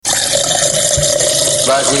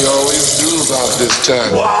like we always do about this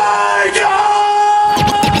time. Wake up!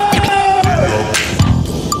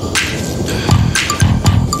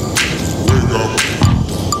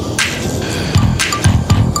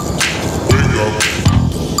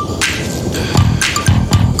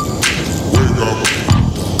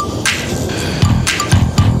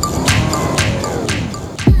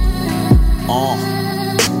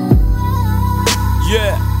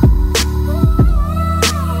 Yeah.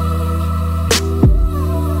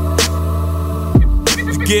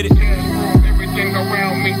 You get it?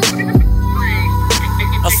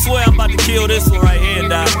 I swear I'm about to kill this one right here,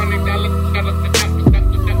 Doc.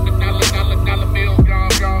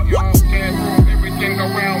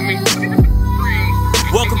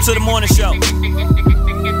 Welcome to the morning show.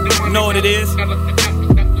 You know what it is?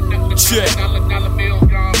 Check.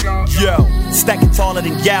 Yo, stack it taller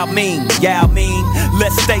than Yao Ming. Yao Ming,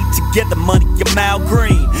 let's stay together, money, your mouth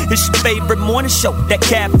green. It's your favorite morning show, that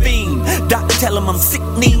caffeine. Doc, tell him I'm sick,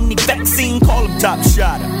 need vaccine, call him top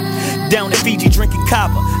shotter. Down in Fiji drinking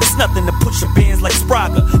kava, it's nothing to push your bands like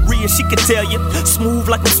Spraga. Rhea, she can tell you, smooth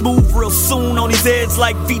like I'm smooth real soon. On these heads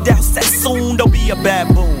like Vidal Sassoon, don't be a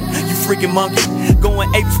baboon. You freaking monkey, going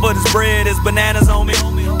apes for this bread, there's bananas on me.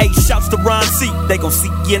 8 shouts to Ron C, they gon' see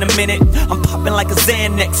you in a minute. I'm popping like a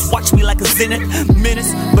Xanax, watch me like a Zenith.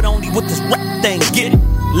 Menace, but only with this rap thing, get it,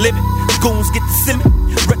 live it. Goons get the simmin',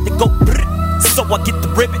 rep to go brrr, so I get the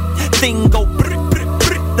ribbit. Thing go brrr, brrr,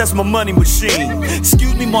 brrr, that's my money machine.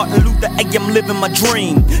 Excuse me, Martin Luther, hey, I'm living my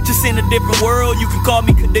dream. Just in a different world, you can call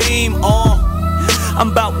me Kadeem, I'm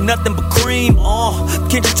about nothing but cream,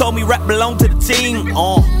 Kendrick told me rap belong to the team,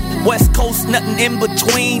 West Coast, nothing in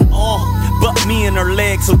between, but me and her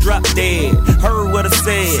legs, so drop dead. Heard what I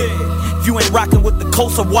said. If you ain't rocking with the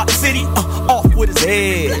coast of Watt City, off with his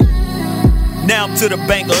head. Now I'm to the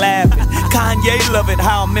bank laughing. Kanye love it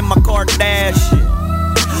how I'm in my Kardashian.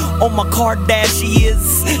 On my Kardashian,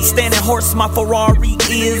 standing horse my Ferrari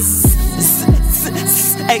is.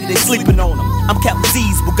 Hey, they sleeping on him. I'm Captain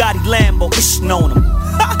Z's, Bugatti, Lambo, ishing on him.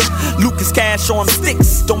 Lucas Cash on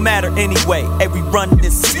sticks, don't matter anyway. Hey, we run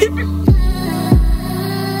this shit.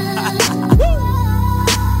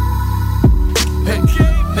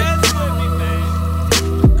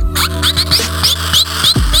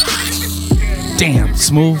 Damn,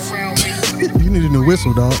 Smooth. You need a new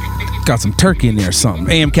whistle, dog. Got some turkey in there or something.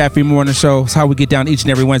 AM Caffeine Morning Show. It's how we get down each and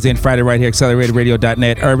every Wednesday and Friday right here.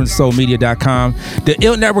 AcceleratedRadio.net, UrbanSoulMedia.com,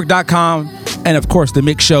 TheIllNetwork.com, and of course,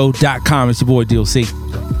 TheMixShow.com. It's your boy DLC.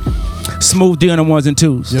 Smooth D on the ones and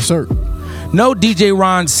twos. Yes, sir. No DJ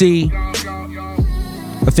Ron C.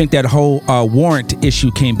 I think that whole warrant issue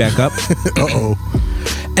came back up. Uh-oh.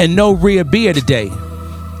 And no Rhea Bea today.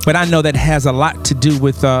 But I know that has a lot to do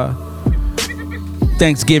with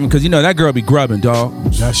Thanksgiving, because you know that girl be grubbing, dog.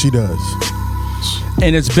 Yeah, she does.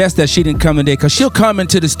 And it's best that she didn't come today, because she'll come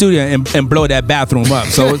into the studio and blow that bathroom up.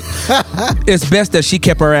 So it's best that she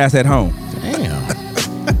kept her ass at home. Damn.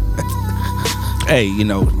 Hey, you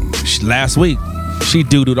know, last week she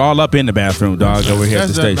doodled all up in the bathroom, dog, over here at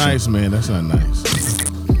the station. That's not nice, man. That's not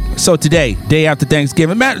nice. So today, day after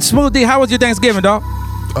Thanksgiving, Matt, Smooth D, how was your Thanksgiving, dog?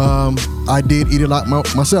 I did eat a lot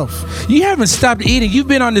myself. You haven't stopped eating. You've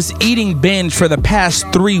been on this eating binge for the past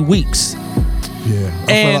 3 weeks.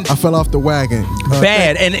 Yeah, I fell off the wagon.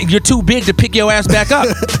 Bad, and you're too big to pick your ass back up.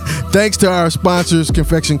 Thanks to our sponsors,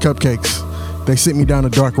 Confection Cupcakes. They sent me down a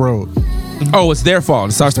dark road. Oh, it's their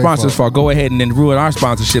fault. It's our sponsors' fault. Go ahead and then ruin our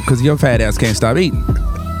sponsorship because your fat ass can't stop eating.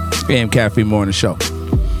 Am Caffeine Morning Show.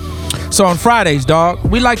 So on Fridays, dog,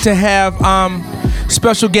 we like to have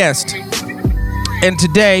special guests. And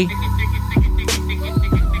today,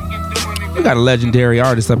 we got a legendary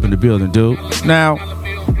artist up in the building, dude. Now,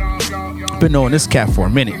 been knowing this cat for a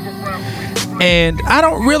minute. And I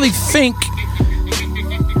don't really think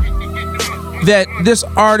that this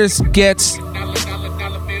artist gets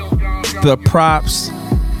the props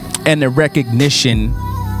and the recognition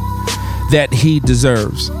that he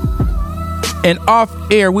deserves. And off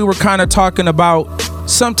air, we were kind of talking about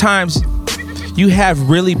sometimes you have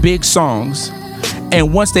really big songs,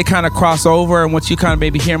 and once they kind of cross over, and once you kind of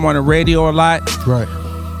maybe hear them on the radio a lot, right?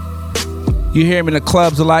 You hear them in the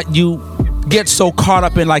clubs a lot, you get so caught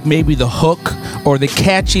up in like maybe the hook or the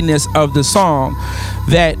catchiness of the song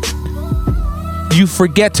that you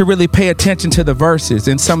forget to really pay attention to the verses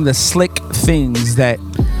and some of the slick things that,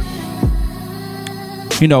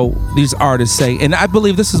 you know, these artists say. And I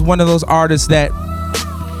believe this is one of those artists that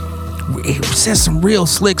says some real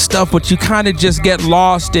slick stuff, but you kind of just get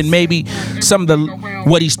lost in maybe some of the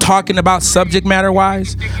what he's talking about subject matter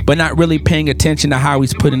wise, but not really paying attention to how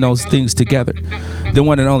he's putting those things together. The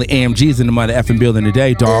one and only AMG's in the mother effing building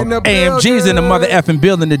today, dog. AMG's in the mother effing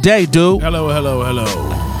building today, dude. Hello.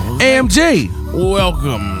 AMG.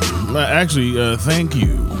 Welcome. Actually, thank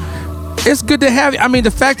you. It's good to have you. I mean,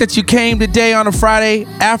 the fact that you came today on a Friday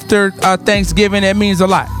after Thanksgiving, it means a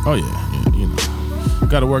lot. Oh, yeah, you know.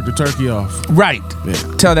 Got to work the turkey off. Right. Yeah.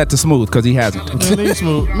 Tell that to Smooth, because he hasn't. Man, he's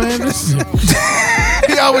Smooth. Man, this is...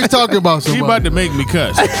 He always talking about somebody. He about to make me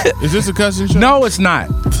cuss. Is this a cussing show? No, it's not.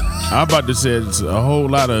 I'm about to say it's a whole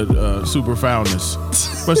lot of super foulness.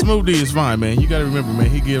 But Smooth D is fine, man. You got to remember, man,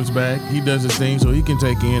 he gives back. He does his thing so he can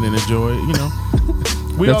take in and enjoy it, you know.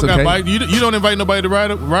 We That's all got okay. bikes. You don't invite nobody to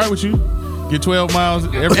ride with you? Get 12 miles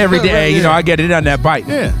Every day, Yeah. you know, I get it on that bike.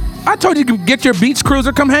 Yeah. I told you can get your beach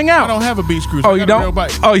cruiser, come hang out. I don't have a beach cruiser. Oh, I you got a don't? real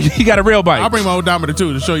bike. Oh, you got a real bike. I'll bring my odometer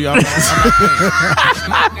too to show you. I'm not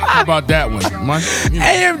How about that one?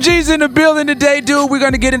 AMG's in the building today, dude. We're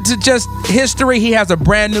going to get into just history. He has a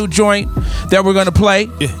brand new joint that we're going to play.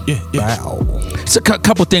 Yeah. Wow. It's a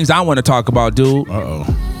couple things I want to talk about, dude. Uh-oh.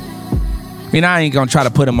 I mean, I ain't going to try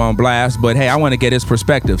to put him on blast, but hey, I want to get his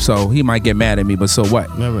perspective, so he might get mad at me, but so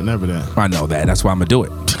what? Never that. I know that. That's why I'm going to do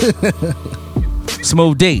it.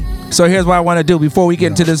 Smooth D. So here's what I want to do before we get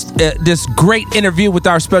into this great interview with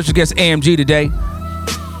our special guest AMG today.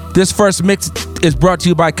 This first mix is brought to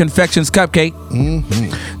you by Confections Cupcake.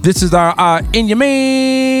 Mm-hmm. This is our In Your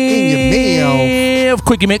Meal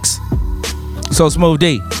Quickie Mix. So Smooth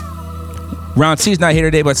D. Ron C's not here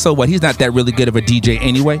today, but so what? He's not that really good of a DJ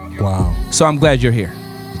anyway. Wow. So I'm glad you're here.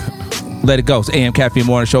 Let it go. It's Am Caffeine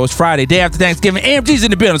Morning Show. It's Friday, day after Thanksgiving. AMG's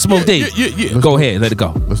in the building. Smooth D. Yeah. Go ahead. Let it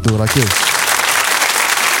go. Let's do it like this.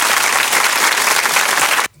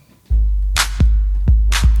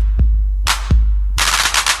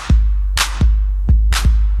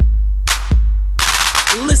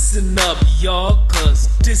 Listen up, y'all, cause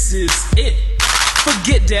this is it.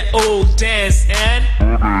 Forget that old dance and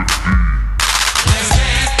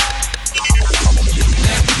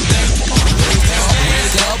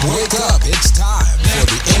Wake up, it's time for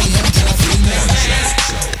the Am Caffeine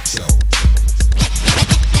Morning Show.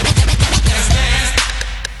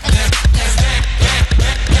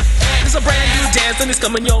 It's a brand new dance and it's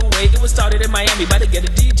coming your way. It was started in Miami by the get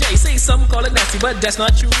a DJ. Say something, call it nasty, but that's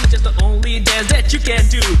not true. Just the only dance that you can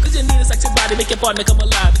do. Cause you need a sexy body, make your partner come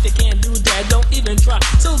alive. If you can't do that, don't even try.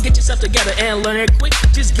 So get yourself together and learn it quick.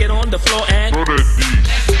 Just get on the floor and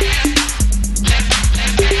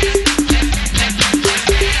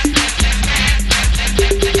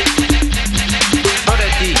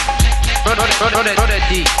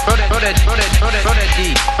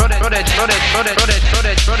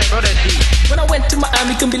When I went to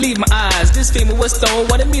Miami, couldn't believe my eyes. This female was stone,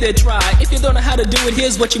 wanted me to try. If you don't know how to do it,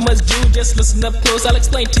 here's what you must do. Just listen up close, I'll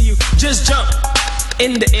explain to you. Just jump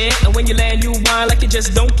in the air, and when you land, you whine like you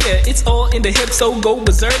just don't care. It's all in the hips, so go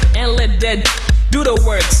berserk and let that do the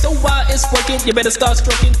work. So while it's working, you better start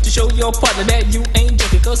stroking to show your partner that you ain't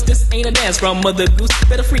joking. Cause this ain't a dance from Mother Goose.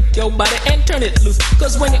 Better freak your body and turn it loose.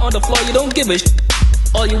 Cause when you're on the floor, you don't give a shit.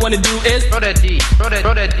 All you wanna do is throw that D, throw that D,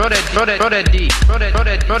 throw that D, throw that D.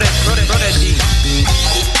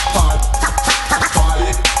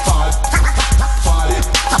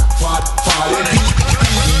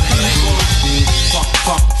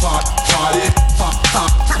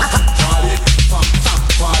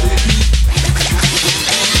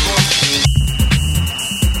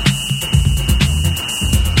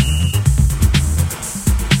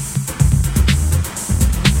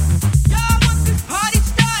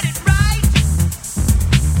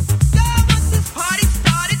 Party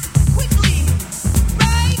started quickly,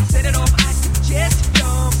 right?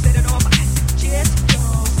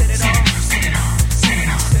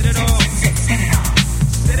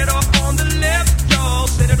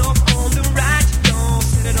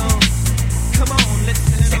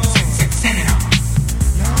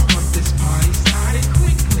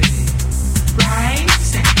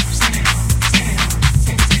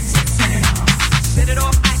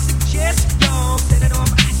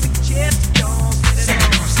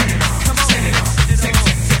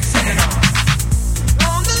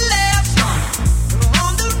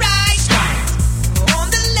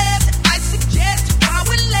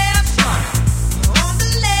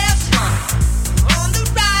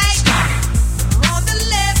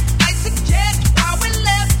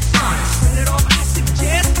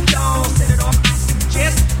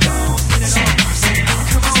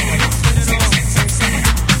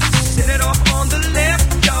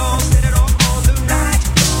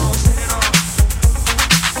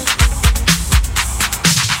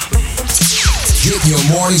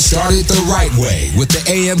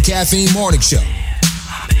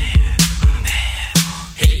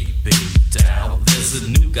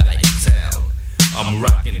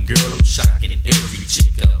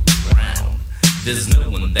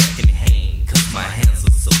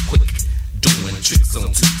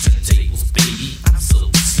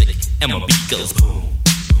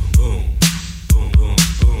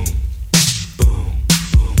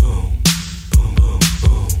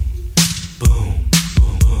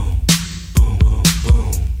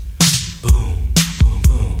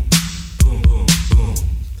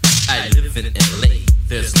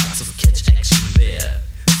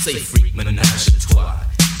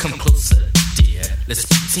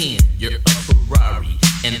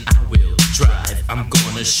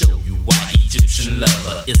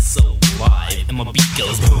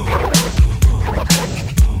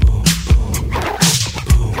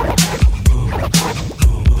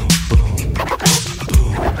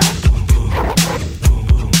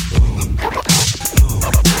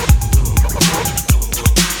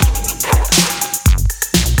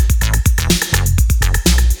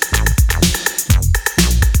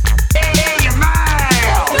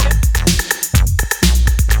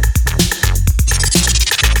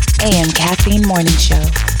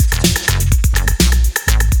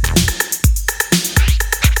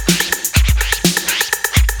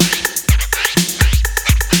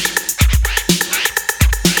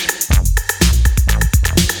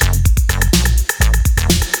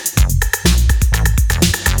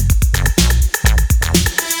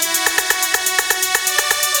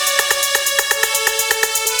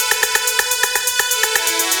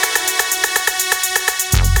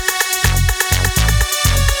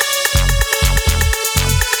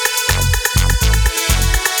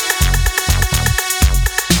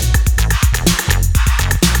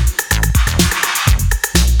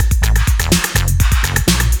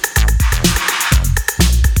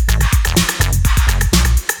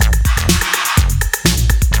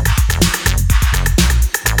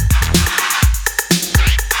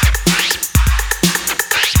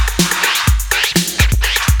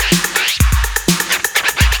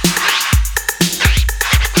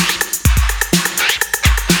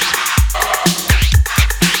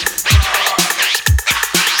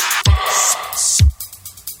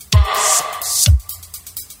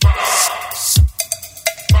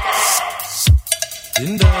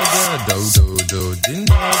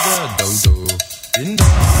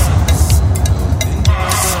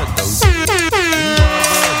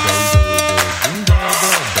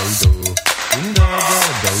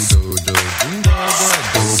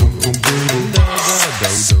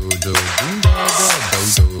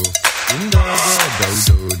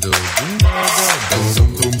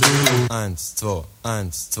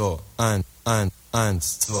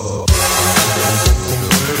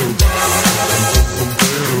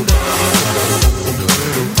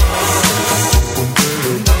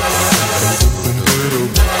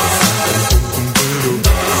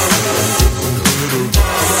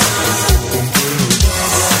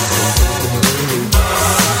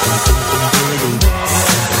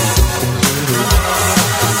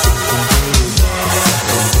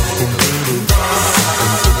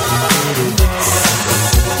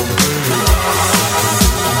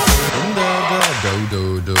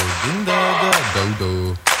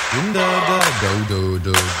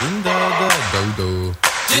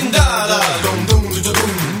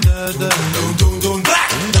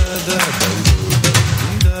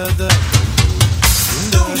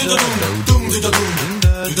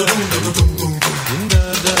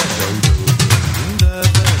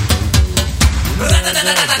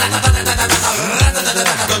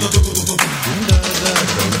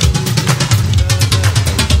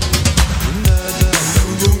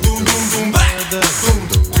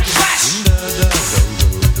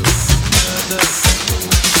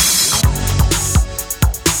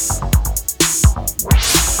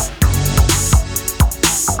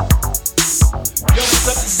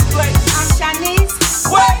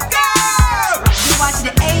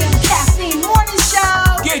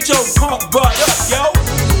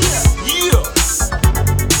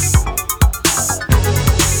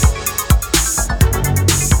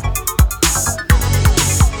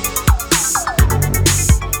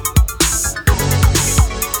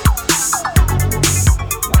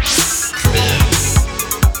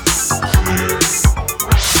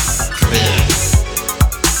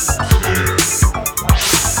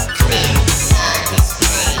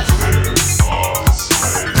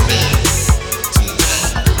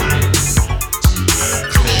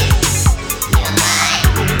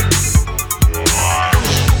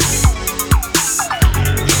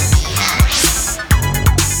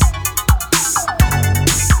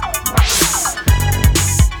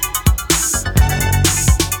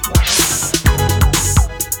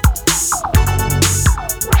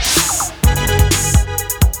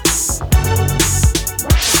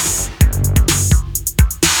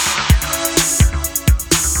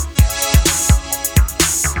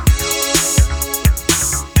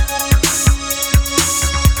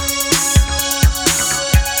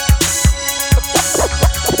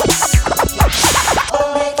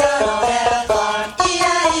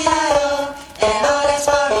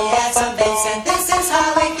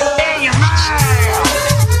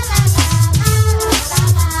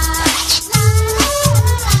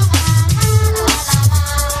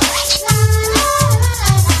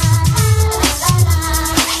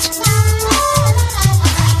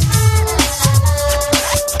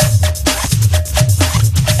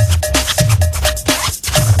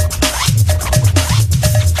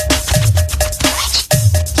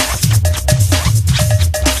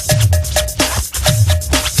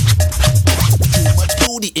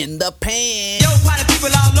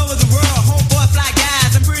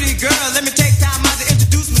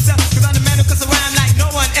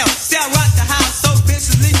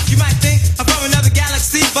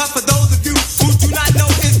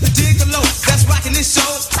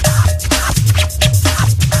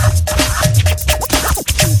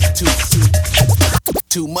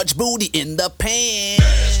 much booty in the pants.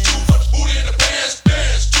 There's too much booty in the pants.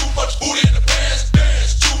 There's too much booty in the pants.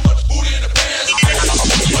 There's too much booty in the pants.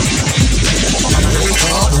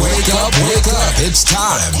 Wake up. It's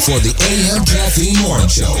time for the AM Caffeine Morning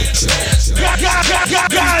Show. Got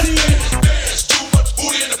it. There's too much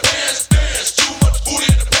booty in the pants. There's too much booty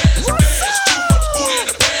in the pants. There's too much booty in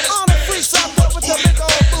the pants. On the free side up with the big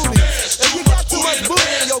old booty. If you got too much booty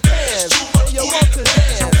in your pants and you want to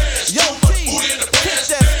dance, yo T, kick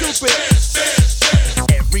that stupid.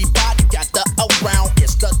 Everybody got the around.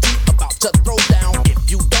 It's the T about to throw down. If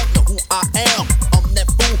you don't know who I am, I'm that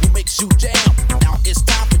fool who makes you jam. Now it's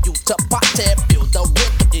time for you to party. Feel the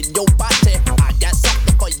rhythm in your body. I got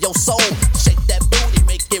something for your soul. Shake that booty,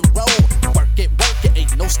 make it roll. Work it,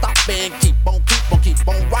 ain't no stopping. Keep on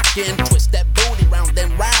rocking. Twist that booty round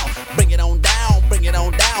and round. Bring it on down.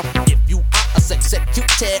 If you are a sex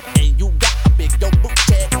executed and you got a big old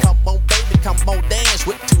booty, come on baby, come on dance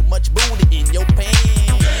with too much booty in your pants.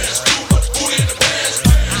 There's too much booty in the pants.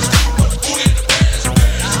 There's too much booty in the pants. There's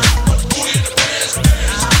too much booty in the pants.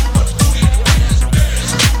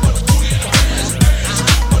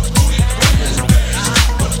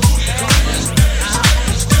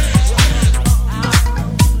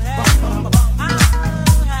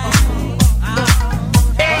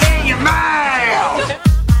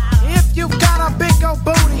 If you got a big old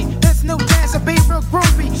booty, this new dance will be real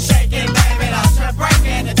groovy. Shake it, baby, don't you break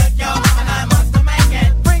it. It took your mama 9 months to make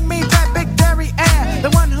it. Bring me that big dairy air, the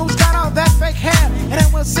one who's got all that fake hair, and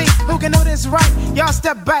then we'll see who can do this right. Y'all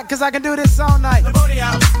step back, cause I can do this all night. The booty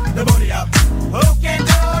up, the booty up. Who can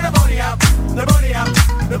do the booty up? The booty up,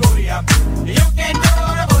 the booty up. You can do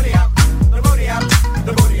the booty up, the booty up,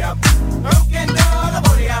 the booty up. Who can do the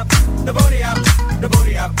booty up? The booty up, the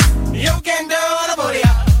booty up. You can do the booty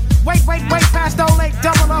up. Wait, past old Lake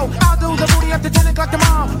Double O. I'll do the booty up to 10 o'clock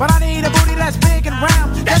tomorrow. But I need a booty that's big and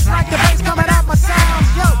round. That's like the bass coming out my sounds.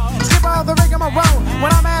 Yo, skip all the rigmarole.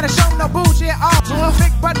 When I'm at a show, no bougie at all. So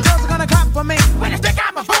big butt girls are gonna clap for me. When you stick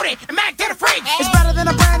out my booty and back to the freak. It's better than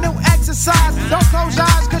a brand new exercise. Don't close your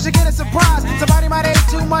eyes cause you get a surprise. Somebody might ate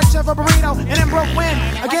too much of a burrito and then broke wind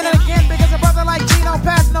again and again because a brother like Gino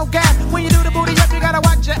pass no gas. When you do the booty up, you gotta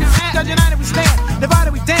watch your ass. Cause united we stand,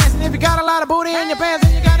 divided we dance. And if you got a lot of booty in your pants,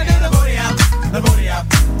 then you gotta do the booty up. The booty up.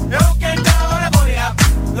 You can do the booty up.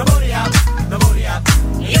 The booty up. The booty up.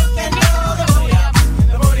 You can do the booty up.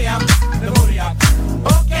 The booty up. The booty up.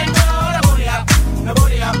 Who can do the booty up? The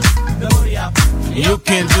booty up. The booty up. You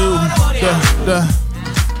can do the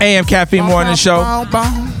AM Caffeine Morning Show. It's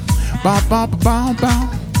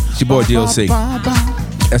your boy DLC.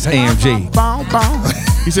 That's AMG.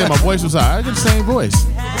 He said my voice was high. I got the same voice.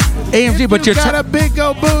 AMG, but you're got a big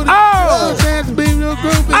old booty. Oh! Dance be real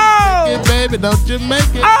groovy. Oh! Make it, baby, don't you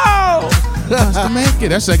make it. Oh! Wants to make it.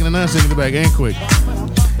 That's second to none. Singing the back ain't quick.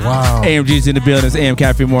 Wow. AMG's in the building. It's AM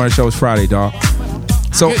Caffeine Morning Show. It's Friday, dog.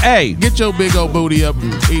 So, Get your big old booty up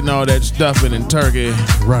and eating all that stuffing and turkey.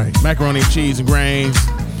 Right. Macaroni and cheese and grains.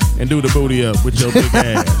 And do the booty up with your big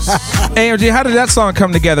ass. AMG, how did that song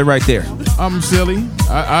come together right there? I'm silly.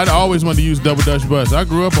 I always wanted to use Double Dutch Bus. I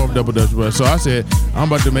grew up on Double Dutch Bus. So I said, I'm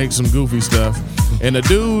about to make some goofy stuff. And the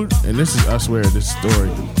dude, and this is, I swear, this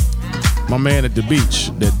story. My man at the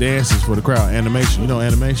beach that dances for the crowd, animation. You know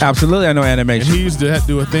animation? Absolutely, I know animation. And he used to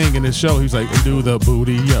do a thing in his show. He's like, do the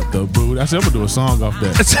booty up, the booty. I said, I'm going to do a song off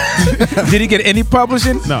that. Did he get any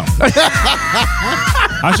publishing? No.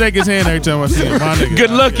 I shake his hand every time I see him. My nigga.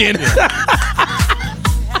 Good looking.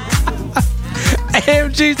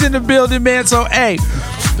 AMG's in the building, man. So, hey.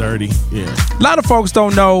 Sturdy, yeah. A lot of folks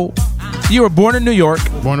don't know you were born in New York.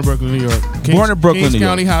 Born in Brooklyn, New York. Born in Brooklyn, Kings New York.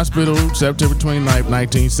 County Hospital, September 29th,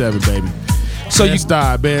 1907, baby. So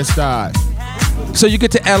Bed-Stuy. So you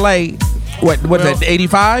get to LA, what that,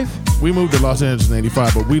 85? We moved to Los Angeles in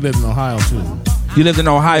 85, but we lived in Ohio, too. You lived in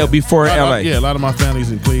Ohio before LA? Yeah, a lot of my family's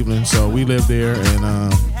in Cleveland, so we lived there. And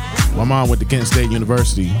my mom went to Kent State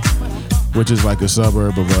University, which is like a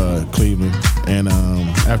suburb of Cleveland. And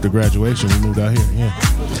after graduation, we moved out here, yeah.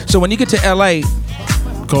 So when you get to LA...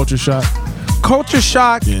 Culture shock. Culture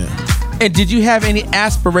shock? Yeah. And did you have any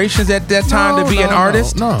aspirations at that time to be an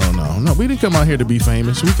artist? No. We didn't come out here to be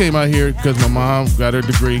famous. We came out here because my mom got her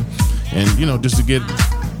degree and, just to get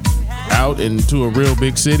out into a real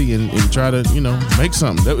big city and try to, make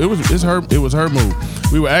something. It was her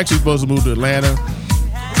move. We were actually supposed to move to Atlanta,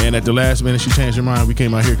 and at the last minute, she changed her mind. We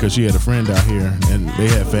came out here because she had a friend out here, and they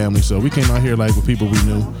had family. So we came out here like with people we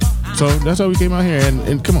knew. So that's how we came out here.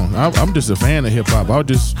 And come on, I'm just a fan of hip hop. I was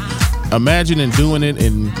just imagining doing it,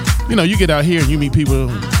 and you get out here and you meet people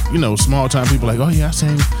small time people like, oh yeah, I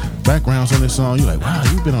sang backgrounds on this song. You're like, wow,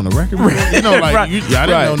 you've been on the record before? You know, like, I didn't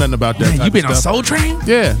know nothing about that. Man, you been on Soul Train?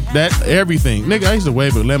 Yeah, that everything, nigga. I used to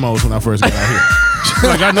wave at limos when I first got out here.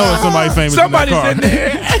 Like, I know it's somebody famous. Somebody's in that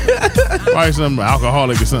car. there. Probably some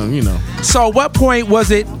alcoholic or something, you know. So, what point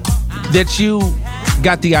was it that you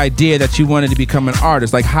got the idea that you wanted to become an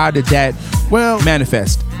artist? Like, how did that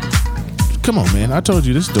manifest? Come on, man. I told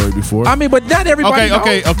you this story before. I mean, but not everybody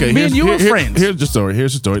knows. Okay. Me and you are friends. Here's the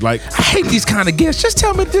story. Like, I hate these kind of guests. Just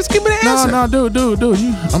tell me. Just give me the answer. No, dude.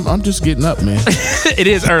 I'm just getting up, man. It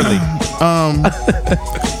is early.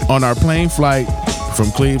 On our plane flight from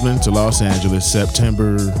Cleveland to Los Angeles,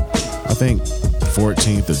 September, I think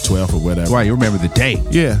 14th or 12th or whatever. Wow, you remember the day?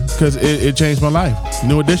 Yeah, because it changed my life.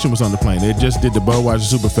 New Edition was on the plane. They just did the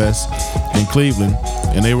Budweiser Superfest in Cleveland,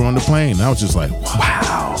 and they were on the plane. And I was just like,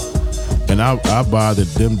 wow. And I bothered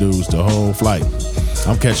them dudes the whole flight.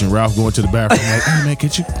 I'm catching Ralph going to the bathroom like, hey man,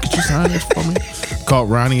 could you sign this for me? Caught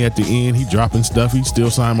Ronnie at the end. He dropping stuff. He still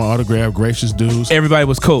signed my autograph. Gracious dudes. Everybody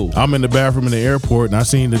was cool. I'm in the bathroom in the airport, and I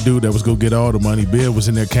seen the dude that was go get all the money. Bill was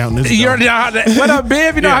in there counting his. What up,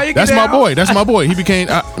 Bill? You know how you get That's my boy. That's my boy. He became.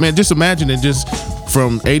 Man, just imagine it. Just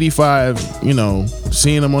from 85,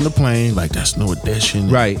 seeing him on the plane, like that's New Edition.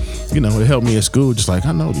 Right. It helped me at school. Just like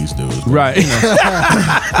I know these dudes. Bro. Right.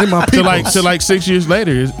 They my people. So like 6 years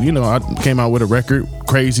later, I came out with a record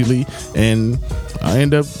crazily, and I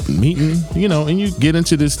end up meeting, and you get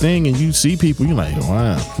into this thing and you see people, you're like,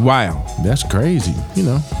 wow, that's crazy,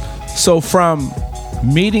 So from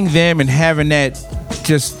meeting them and having that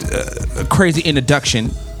just crazy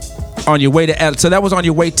introduction on your way to LA, so that was on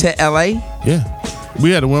your way to LA? Yeah.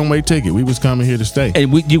 We had a one-way ticket. We was coming here to stay.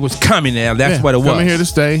 And you was coming there. That's what it was. Coming here to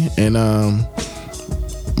stay and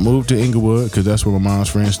moved to Inglewood because that's where my mom's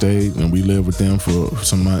friends stayed, and we lived with them for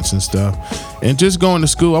some months and stuff. And just going to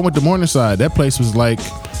school, I went to Morningside. That place was like,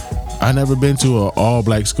 I never been to an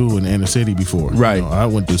all-black school in the inner city before. Right. I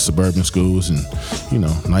went to suburban schools and,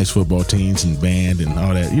 nice football teams and band and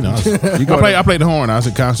all that. I played the horn. I was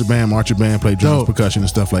in concert band, marching band, played drums, percussion, and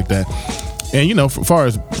stuff like that. And as far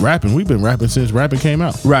as rapping, we've been rapping since rapping came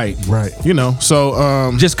out. Right.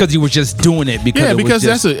 So just because you were just doing it because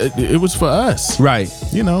it was for us. Right.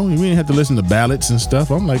 We didn't have to listen to ballads and stuff.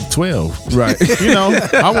 I'm like 12. Right.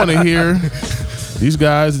 I want to hear these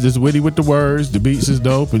guys just witty with the words. The beats is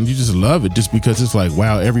dope, and you just love it just because it's like,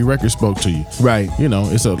 wow, every record spoke to you. Right.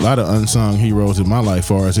 It's a lot of unsung heroes in my life as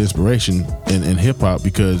far as inspiration in hip hop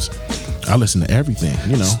because I listen to everything,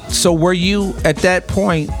 So were you at that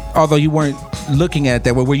point, although you weren't looking at it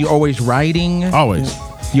that way, were you always writing? Always.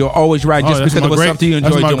 You're always writing just because it was something you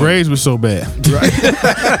enjoyed doing? My grades were so bad.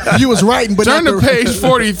 Right. You was writing, but turn to page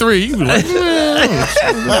 43. You was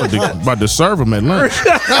like, about to serve them at lunch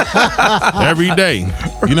every day.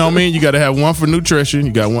 You know what I mean? You got to have one for nutrition.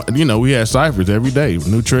 You got one. We had ciphers every day,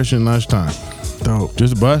 nutrition, lunchtime. Dope.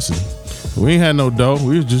 Just busting. We ain't had no dough.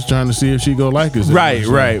 We was just trying to see if she go like us. Right.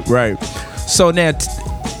 So now,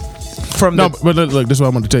 but look, this is what I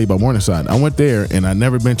want to tell you about Morningside. I went there, and I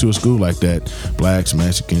never been to a school like that. Blacks,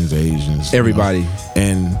 Mexicans, Asians, everybody.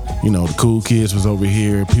 And the cool kids was over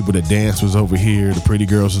here. People that danced was over here. The pretty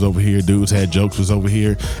girls was over here. Dudes had jokes was over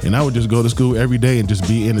here. And I would just go to school every day and just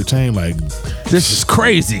be entertained. Like, this is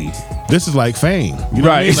crazy. This is like fame. You know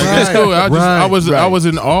what I mean? Like, that's cool. I was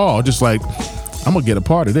in awe. Just like, I'm gonna get a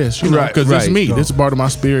part of this, because this is me. This is part of my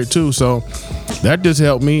spirit too. So that just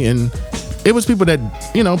helped me, and it was people that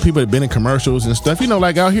people that been in commercials and stuff.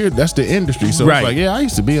 Like out here, that's the industry. So it's like, yeah, I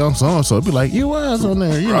used to be on so and so. It'd be like, you was on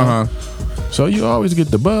there, So you always get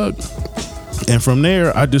the bug, and from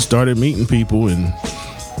there, I just started meeting people, and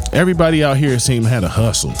everybody out here seemed had a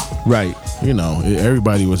hustle. Right.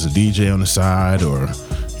 Everybody was a DJ on the side, or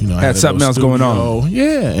had something else going on.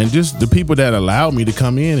 Yeah, and just the people that allowed me to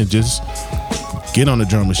come in and just get on the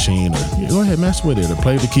drum machine or go ahead, mess with it, or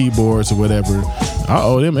play the keyboards or whatever. I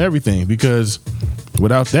owe them everything because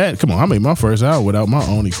without that, come on, I made my first album without my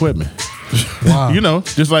own equipment. Wow.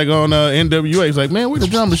 Just like on NWA, it's like, man, where the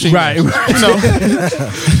drum machine? Right.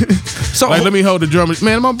 So like, let me hold the drum.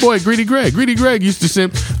 Man, my boy Greedy Greg used to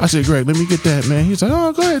send. I said, Greg, let me get that, man. He's like,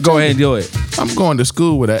 oh, go ahead and do it. I'm going to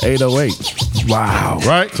school with an 808. Wow.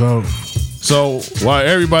 Right. So while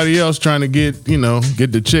everybody else trying to get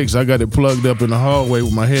the chicks, I got it plugged up in the hallway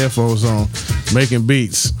with my headphones on, making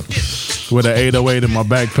beats with an 808 in my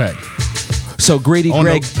backpack. So Greedy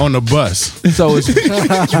Greg on the bus. So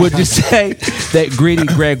would you say that Greedy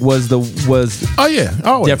Greg was oh yeah,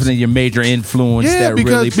 always definitely your major influence that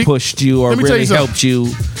really pushed you or really helped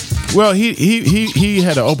you Well, he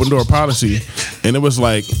had an open door policy, and it was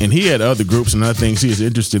like, and he had other groups and other things he was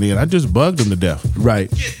interested in. I just bugged him to death. Right.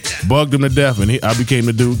 Bugged him to death, and I became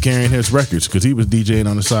the dude carrying his records because he was DJing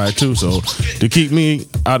on the side too. So to keep me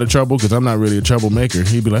out of trouble, because I'm not really a troublemaker,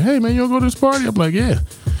 he'd be like, "Hey man, you wanna go to this party?" I'm like, "Yeah."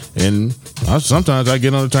 And sometimes I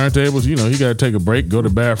get on the turntables. You know, you gotta take a break, go to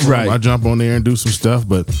the bathroom. Right. I jump on there and do some stuff,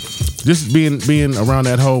 but just being around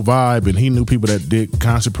that whole vibe, and he knew people that did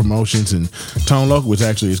concert promotions, and Tone Loc was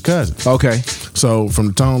actually his cousin. Okay. So from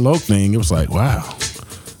the Tone Loc thing, it was like, wow,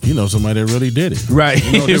 you know, somebody that really did it. Right.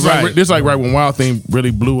 You know, this Right. like right when Wild Thing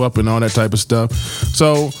really blew up and all that type of stuff.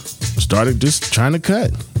 So started just trying to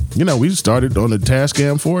cut. You know, we started on the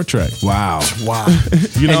Tascam 4 track. Wow.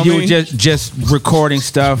 You know, and you what I were mean? just recording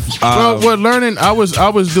stuff. Well, learning. I was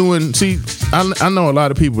doing. See, I know a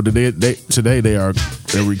lot of people today. They're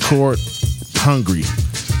record hungry.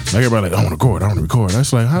 Like everybody, like, I want to record.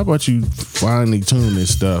 That's like, how about you finally tune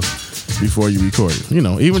this stuff before you record it? You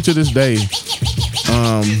know, even to this day,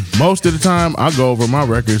 most of the time I go over my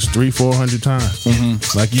records 300-400 times.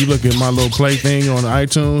 Mm-hmm. Like you look at my little play thing on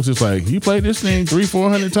iTunes, it's like you play this thing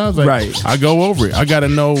 300-400 times. Like, right. I go over it. I gotta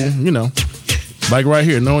know, you know. Like right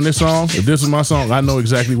here, knowing this song, if this is my song, I know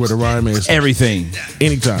exactly where the rhyme is. Everything.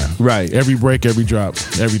 Anytime. Right. Every break, every drop,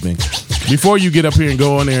 everything. Before you get up here and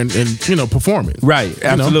go on there and you know, perform it. Right,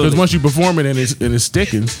 absolutely. Because once you perform it and it's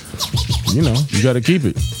sticking, you know, you got to keep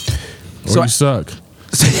it. Or you suck.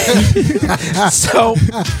 So,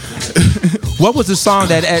 what was the song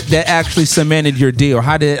that actually cemented your deal?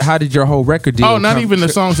 How did your whole record deal? Oh, not even the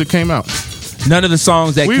songs that came out. None of the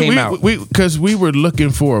songs that came out. Because we were looking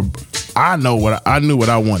for. I knew what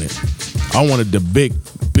I wanted. I wanted the big.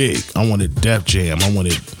 I wanted Def Jam. I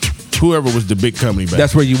wanted whoever was the big company back.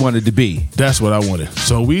 That's where you wanted to be. That's what I wanted.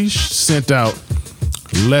 So we sent out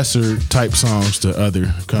lesser type songs to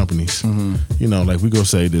other companies. Mm-hmm. You know, like we go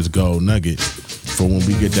say this Gold Nugget for when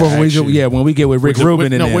we get that action. When we get with Rick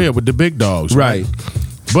Rubin and them. with the big dogs, right?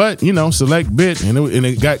 But you know, Select Bit, and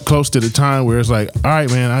it got close to the time where it's like, all right,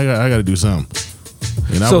 man, I got to do something.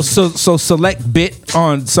 And so Select Bit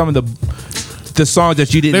on some of the songs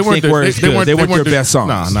that you didn't think were as good. They weren't your best songs.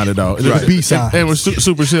 Nah, not at all. It was B-side. It was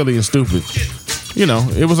super silly and stupid. You know,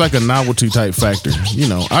 it was like a novelty type factor. You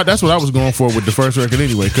know, that's what I was going for with the first record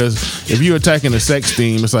anyway. Because if you're attacking the sex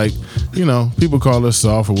theme, it's like, you know, people call us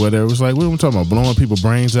soft or whatever. It's like, what are we talking about? Blowing people's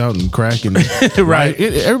brains out and cracking. Right.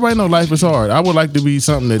 Everybody know life is hard. I would like to be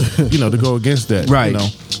something that, you know, to go against that. Right.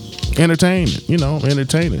 You know,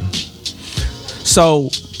 entertaining. So,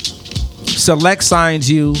 Select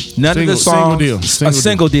signs you. None of the songs.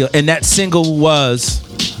 Single deal. And that single was.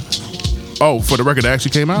 Oh, for the record that actually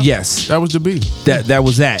came out? Yes. That was the B. That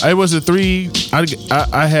was that. It was a 3.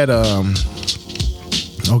 I had oh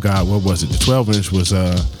God, what was it? The 12-inch was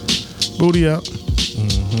Booty Up,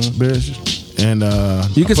 Bitch, and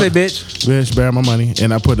you can say Bitch, Bear My Money,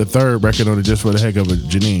 and I put a third record on it just for the heck of it,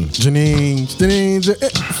 Janine's thing.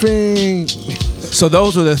 So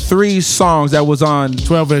those were the 3 songs that was on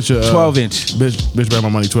 12-inch. 12-inch. Bitch, Bear My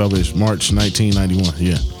Money, 12-inch, March 1991.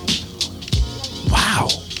 Yeah. Wow.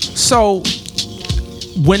 So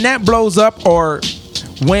when that blows up, or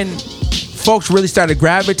when folks really started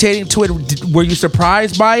gravitating to it, were you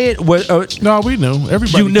surprised by it? No, we knew.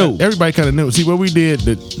 Everybody. You knew. Everybody kind of knew. See, what we did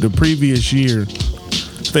the previous year, I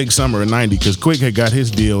think summer of '90, because Quick had got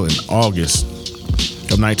his deal in August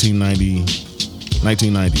of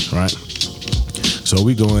 1990, right? So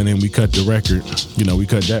we go in and we cut the record. You know, we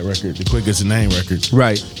cut that record, the Quick Is the Name record,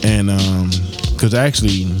 right? And because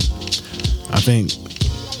actually, I think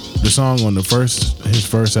the song on his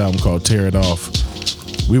first album called Tear It Off,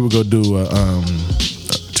 we would go do a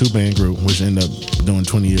 2-band group, which ended up doing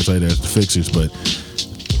 20 years later as the Fixers. But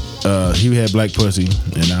he had Black Pussy,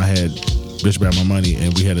 and I had Bitch About My Money,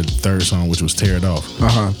 and we had a third song which was Tear It Off.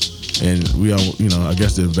 And we all, you know, I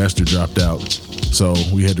guess the investor dropped out, so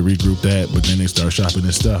we had to regroup that. But then they started shopping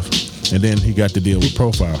his stuff, and then he got the deal with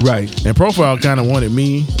Profile. Right. And Profile kind of wanted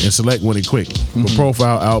me, and Select wanted Quick, but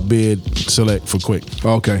Profile outbid Select for Quick.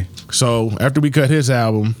 Okay. So after we cut his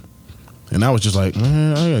album, and I was just like,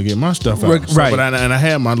 man, I gotta get my stuff out. So, right. But I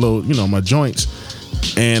had my little, you know, my joints,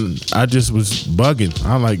 and I just was bugging.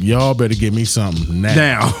 I'm like, y'all better give me something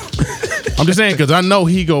now. I'm just saying, because I know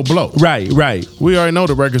he go blow. Right. We already know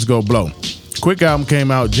the records go blow. Quick album came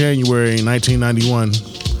out January 1991.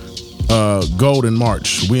 Gold in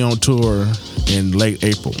March. We on tour in late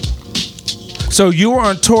April. So you were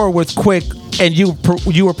on tour with Quick, and you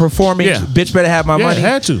were performing. Yeah. Bitch Better Have My Money.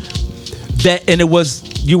 Yeah, had to. And it was,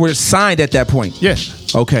 you were signed at that point. Yeah.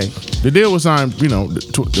 Okay. The deal was signed, you know, the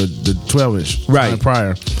 12-inch right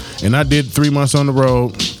prior, and I did 3 months on the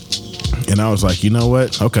road, And I was like, you know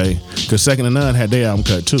what? Okay, because Second to None had their album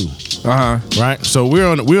cut too. Right. So we're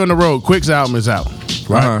on the road. Quick's album is out.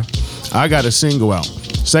 Right. I got a single out.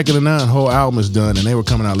 Second to None whole album is done, and they were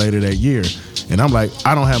coming out later that year. And I'm like,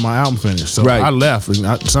 I don't have my album finished. So I left.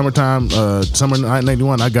 Summertime, summer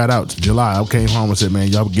 1981, I got out. July, I came home and said, man,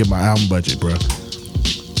 y'all get my album budget, bro.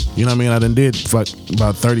 You know what I mean? I done did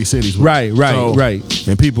about 30 cities. Right.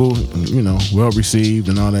 And people, well received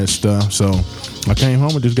and all that stuff. So I came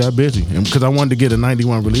home and just got busy. And because I wanted to get a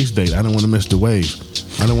 91 release date. I didn't want to miss the wave.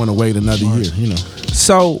 I didn't want to wait another year,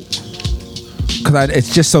 So, because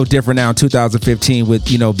it's just so different now in 2015 with,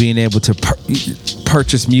 being able to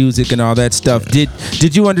purchase music and all that stuff. Yeah.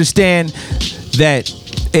 Did you understand that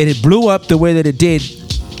it blew up the way that it did?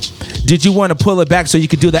 Did you want to pull it back so you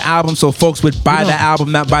could do the album so folks would buy the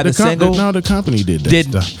album, not buy the single? No, the company did that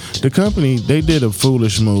stuff. The company, they did a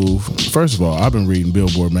foolish move. First of all, I've been reading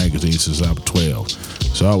Billboard magazine since I was 12.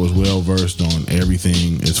 So I was well versed on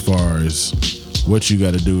everything as far as what you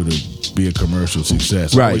got to do to be a commercial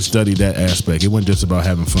success. I always studied that aspect. It wasn't just about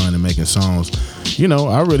having fun and making songs.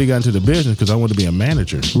 I really got into the business because I wanted to be a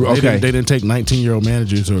manager. Okay. They didn't take 19-year-old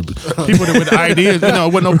managers or people with ideas.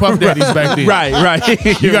 Wasn't no Puff Daddies back then. Right.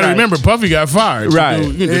 You got to remember, Puffy got fired. Right.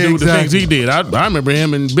 To do the things he did. I remember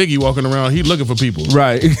him and Biggie walking around. He looking for people.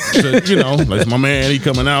 Right. So, like my man, he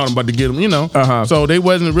coming out. I'm about to get him. So they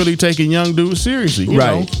wasn't really taking young dudes seriously. You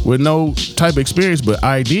know, with no type of experience, but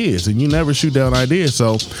ideas, and you never shoot down ideas.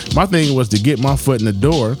 So my thing was to get my foot in the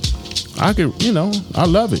door. I could, I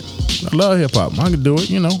love it. I love hip hop. I can do it,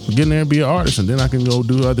 get in there and be an artist, and then I can go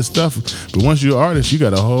do other stuff. But once you're an artist, you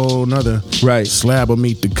got a whole nother slab of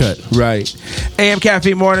meat to cut. Right. AM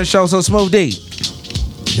Caffeine Morning Show. So Smooth D.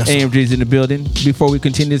 Yes, AMG's in the building. Before we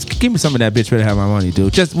continue this, give me some of that bitch better have my money,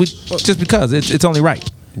 dude. Just because it's only right.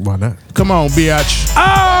 Why not? Come on, biatch.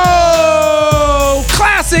 Oh,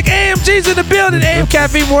 classic. AMG's in the building. AM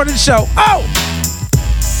Caffeine Morning Show. Oh.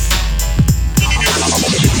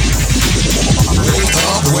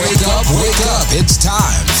 Wake up. It's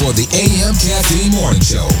time for the AM Caffeine Morning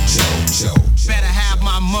Show. Better have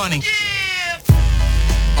my money.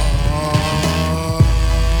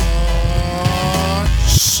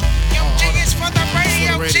 Yo, G is for the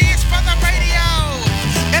radio. G is for the radio.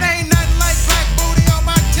 It ain't nothing like black booty on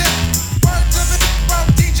my tip. Word to the bro,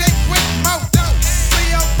 DJ Quick Moto.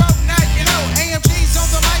 304, now you know. AMG's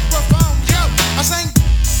on the microphone. Yo, I sing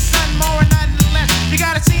nothing more, nothing less. You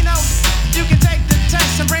gotta see no. You can take the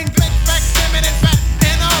test and bring big back feminine fat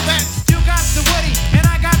and all that. You got the Woody and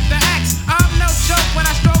I got the axe. I'm no joke when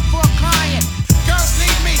I stroke for a client. Girls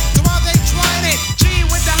need me, so while they trying it. G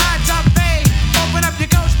with the high top fade. Open up your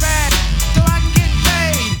ghost bag so I can get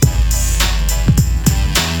paid.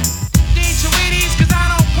 Need sweeties cause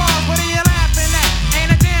I don't pause. What are you laughing at?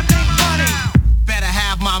 Ain't a damn thing funny. Better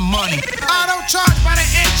have my money. I don't charge by the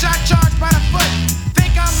inch, I charge by the foot.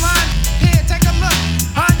 Think I'm lying? Here, take a look.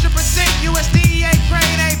 100% USDA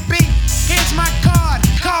grade AB. Here's my card.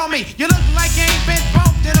 Call me. You look like you ain't been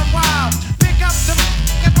bumped in a while. Pick up the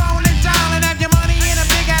phone and dial and have your money in a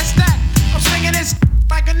big ass stack. I'm swinging this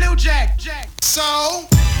like a new jack. So,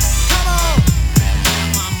 come on.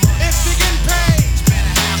 If you get paid,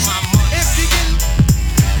 if you get,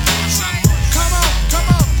 come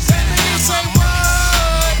on. Say me, you say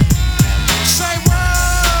what? Say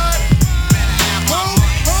what? Who?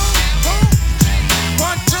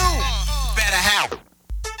 1, 2. Better have.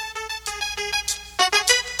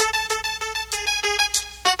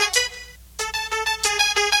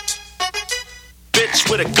 Bitch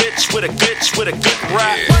with a good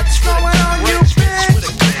rap. What's going on, you bitch?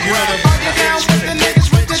 You know the fucking down with the niggas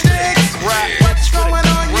with the dicks. What's going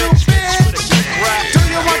on, you bitch? Do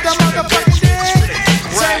you want the motherfucking dick?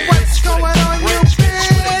 Say what's going on, you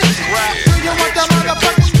bitch? Do you want the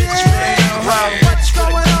motherfucking dick? What's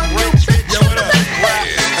going on, you bitch?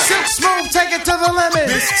 Silk Smooth, take it to the limit.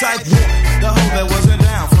 This type one, the hoe that wasn't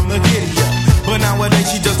down from the giddy up. But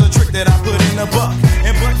nowadays she does a trick that I put in a buck.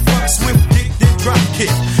 And butt fuck swift dick, then drop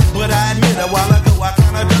kick. But I admit a while ago I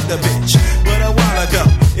kinda ducked the bitch. But a while ago,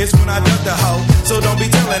 it's when I ducked the hoe. So don't be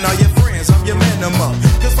telling all your friends I'm your minimum.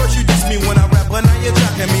 Cause first you diss me when I rap, but now you're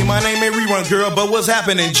jocking me. My name ain't Rerun Girl, but what's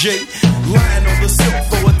happening, G? Lying on the silk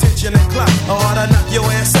for attention and clout. I ought to knock your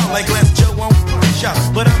ass out like Glass Joe on punch out.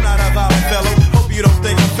 But I'm not a violent fellow. Hope you don't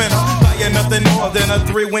think I'm finna buy you nothing more than a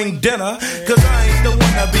 3-wing dinner. Cause I ain't the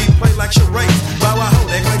one to be played like charades. Bow I hope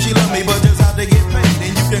that claim she love me, but just how to get paid.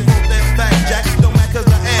 And you can quote that fact, Jack. Don't matter cause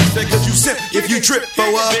the ass that cause you simp. If you trip for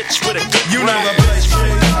a bitch with a good, you know the place.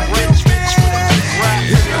 Rich bitch with a good rap.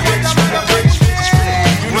 Hit a bitch with a rich bitch.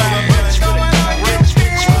 You know the place. Rich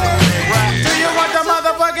bitch with a good rap. Do you want the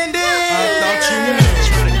motherfucking dick? I thought you knew.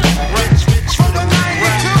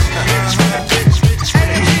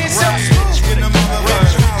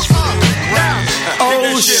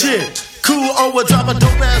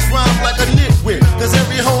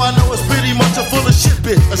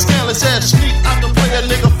 said sneak out to play a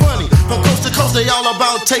nigga funny. From coast to coast, they all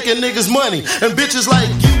about taking niggas' money. And bitches like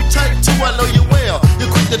you type too, I know you well. You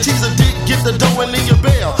quick to tease a dick, get the dough and then you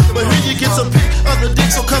bail. But here you get some pic of the dick,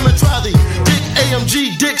 so come and try the Dick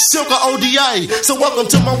AMG, Dick Silk or ODI. So welcome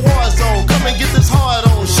to my war zone. Come and get this hard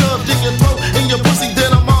on. Shoved in your throat, in your pussy, then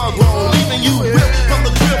I'm all grown. Leaving you ripped from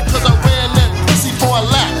the grip, cause I ran that pussy for a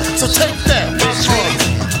lap. So take that.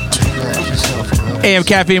 Am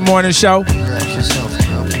Caffeine Morning Show.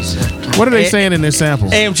 What are they saying in this sample?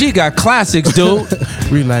 AMG got classics, dude.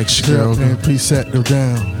 Relax, girl. And please settle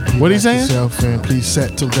down. What he saying? Yourself and please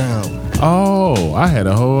settle down. Oh, I had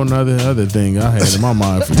a whole other thing I had in my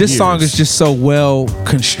mind for This years. song is just so well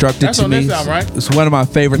constructed That's to on me. this album, right? It's one of my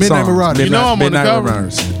favorite Midnight songs. Marauders. You know I'm on the cover.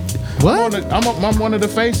 Marauders. What? I'm one of the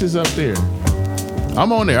faces up there.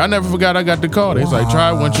 I'm on there. I never forgot I got the call. It's like,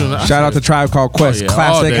 try once you. Shout out to Tribe Called Quest. yeah,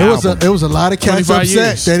 Classic all day. album. It was a lot of cats 25 upset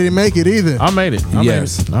years. they didn't make it either. I made it. I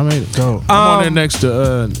made it. Go. I'm on there next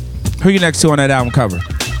to. Who you next to on that album cover?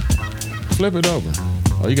 Flip it over.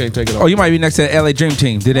 Oh, you can't take it over. Oh, you might be next to the LA Dream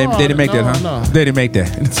Team. They didn't make that, huh? No. They didn't make that.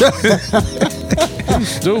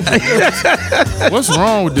 Stupid. What's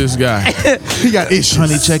wrong with this guy? He got issues.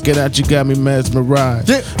 Honey, check it out. You got me mesmerized.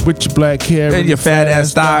 Yeah. With your black hair And your fat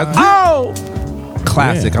ass style. Oh!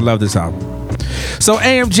 Classic. Yeah. I love this album. So,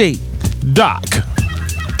 AMG. Doc.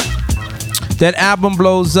 That album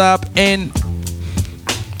blows up, and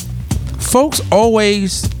folks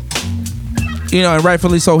always, and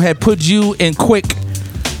rightfully so, had put you and Quick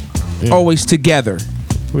always together.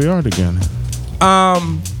 We are together.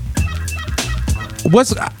 How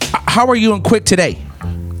are you and Quick today?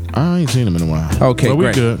 I ain't seen him in a while. Okay, but we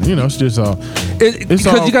great. good. It's just all.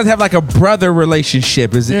 Because you guys have like a brother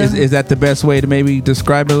relationship. Is that the best way to maybe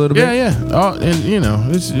describe it a little bit? Yeah.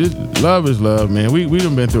 And love is love, man. We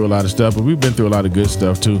done been through a lot of stuff, but we've been through a lot of good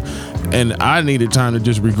stuff too. And I needed time to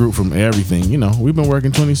just regroup from everything. We've been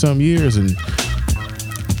working 20-something years, and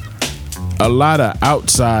a lot of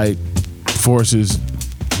outside forces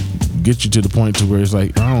get you to the point to where it's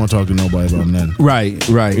like, I don't want to talk to nobody about nothing. Right.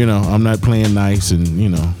 I'm not playing nice, and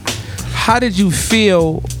How did you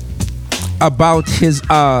feel about his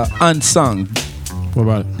Unsung? What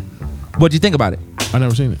about it? What'd you think about it? I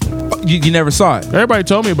never seen it. You never saw it? Everybody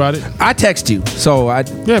told me about it. I text you, so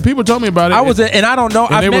people told me about it. And I don't know.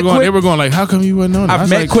 And they were going like, how come you wouldn't know that? I've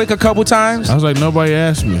met Quick a couple times. I was like, nobody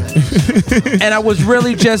asked me. And I was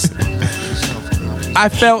really just, I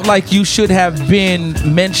felt like you should have been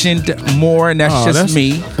mentioned more, and that's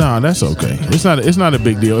me. No, that's okay. It's not a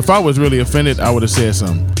big deal. If I was really offended, I would have said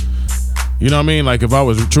something. You know what I mean? Like if I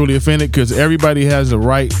was truly offended, because everybody has a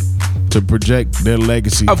right to project their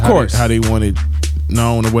legacy. Of course. How they want it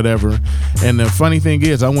known or whatever. And the funny thing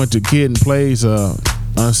is, I went to Kid and Play's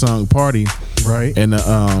Unsung party. Right. And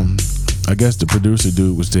I guess the producer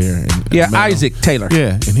dude was there. And Isaac Taylor.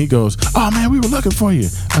 Yeah, and he goes, "Oh man, we were looking for you."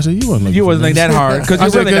 I said, "You wasn't looking. You wasn't like that hard, because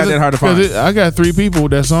you really not that hard to find." I got 3 people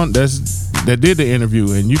that did the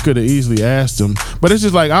interview, and you could have easily asked them. But it's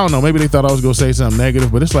just like, I don't know. Maybe they thought I was gonna say something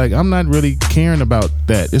negative, but it's like I'm not really caring about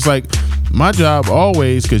that. It's like my job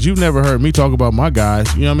always, because you've never heard me talk about my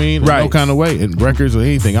guys. You know what I mean? Right. No kind of way, in records or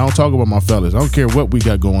anything. I don't talk about my fellas. I don't care what we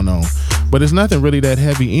got going on. But it's nothing really that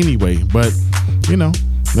heavy anyway. But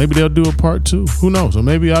maybe they'll do a part 2. Who knows? Or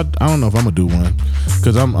maybe I don't know if I'm gonna do one,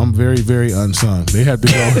 because I'm very, very unsung. They had to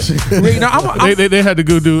go. They had to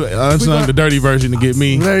go do Unsung, the dirty version, to get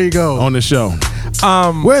me. There you go on the show.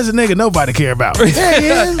 Where's the nigga nobody care about? There he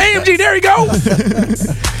is. AMG, there you go.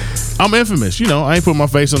 I'm infamous. I ain't put my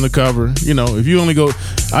face on the cover. If you only go,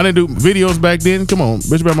 I didn't do videos back then. Come on,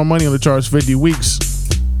 bitch, about my money on the charts 50 weeks.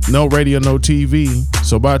 No radio, no TV.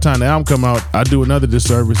 So by the time the album come out, I do another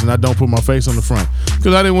disservice, and I don't put my face on the front,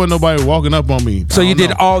 because I didn't want nobody walking up on me. So you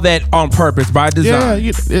did all that on purpose, by design?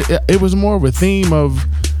 Yeah, it was more of a theme of,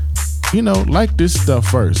 like this stuff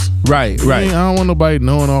first. Right. I don't want nobody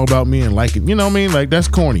knowing all about me and liking. You know what I mean? Like, that's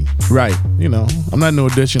corny. Right. I'm not no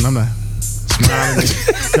audition. I'm not smiling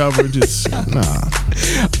cover. Just nah.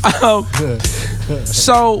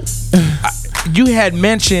 So you had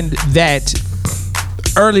mentioned that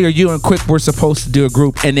earlier you and Quick were supposed to do a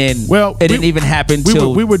group, and then it didn't even happen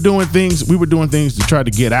till we were doing things to try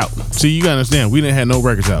to get out. See, you gotta understand, we didn't have no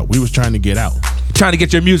records out. We was trying to get out. Trying to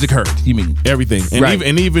get your music heard, you mean? Everything. And right.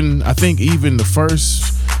 even I think even the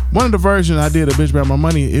first one of the versions I did of Bitch About My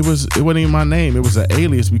Money, it wasn't even my name. It was an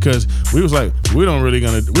alias, because we was like, we don't really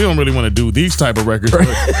want to do these type of records, but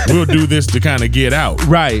we'll do this to kind of get out.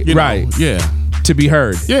 Right. Yeah. To be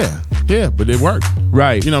heard. Yeah, but it worked.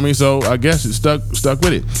 Right. You know what I mean? So I guess it stuck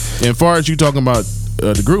with it. And as far as you talking about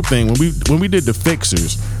the group thing, when we did the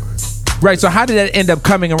Fixers, Right. So how did that end up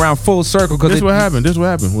coming around full circle? This is what happened.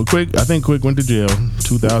 Well, I think Quick went to jail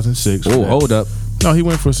 2006. Oh, hold up. No, he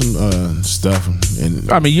went for some stuff.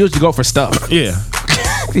 And I mean, you usually go for stuff. Yeah.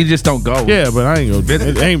 You just don't go. Yeah, but I ain't go.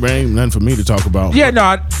 It ain't nothing for me to talk about. Yeah,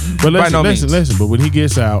 no. But by no means. listen. But when he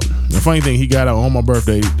gets out, the funny thing, he got out on my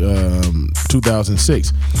birthday,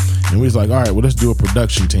 2006, and we was like, all right, well, let's do a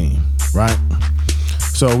production team, right?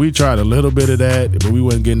 So we tried a little bit of that, but we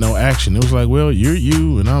wasn't getting no action. It was like, well, you're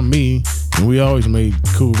you and I'm me, and we always made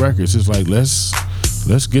cool records. It's like, let's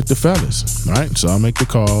get the fellas, right? So I make the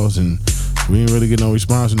calls, and we didn't really get no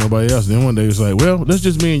response from nobody else. Then one day it was like, well, let's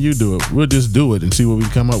just me and you do it. We'll just do it and see what we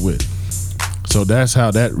come up with. So that's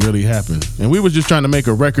how that really happened. And we was just trying to make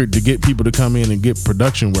a record to get people to come in and get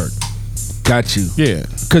production work. Got you. Yeah.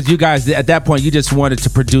 Because you guys, at that point, you just wanted to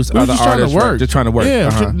produce other artists. Just trying to work.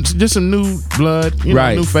 Yeah, just some new blood,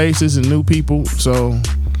 new faces and new people. So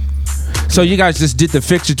you guys just did the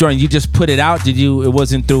fixture joint. You just put it out. It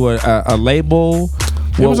wasn't through a label?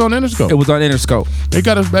 It was on Interscope. It was on Interscope. They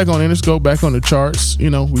got us back on Interscope, back on the charts.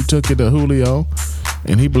 We took it to Julio,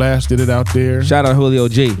 and he blasted it out there. Shout out Julio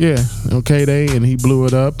G. Yeah, on K-Day, and he blew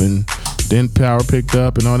it up, and then Power picked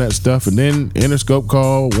up and all that stuff. And then Interscope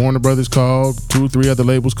called, Warner Brothers called, 2 or 3 other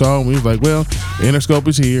labels called, and we was like, well, Interscope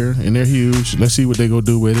is here, and they're huge. Let's see what they go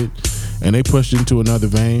do with it. And they pushed into another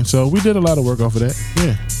vein. So we did a lot of work off of that.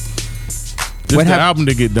 Yeah. Just the album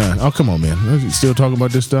to get done. Oh, come on, man. Still talking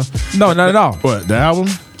about this stuff? No, not at all. What, the album?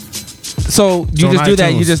 So you just do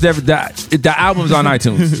that. You just never. The album's on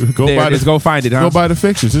iTunes. Go find it. Huh? Go buy the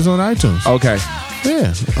fixtures. It's on iTunes. Okay.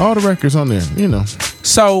 Yeah, all the records on there.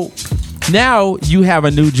 So now you have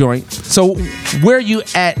a new joint. So where are you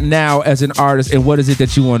at now as an artist, and what is it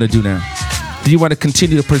that you want to do now? Do you want to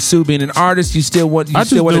continue to pursue being an artist? You still want to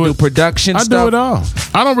do production stuff? I do it all.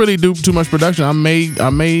 I don't really do too much production. I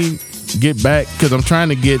may get back because I'm trying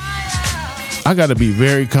to get. I got to be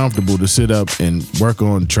very comfortable to sit up and work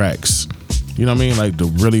on tracks. You know what I mean? Like to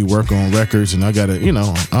really work on records, and I got to,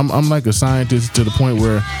 I'm like a scientist to the point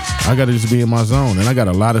where I got to just be in my zone, and I got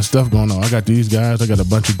a lot of stuff going on. I got these guys, I got a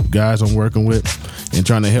bunch of guys I'm working with, and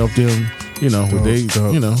trying to help them, with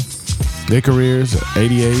their careers.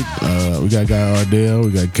 88, we got Guy Ardell,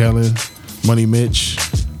 we got Kellen, Money Mitch.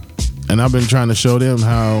 And I've been trying to show them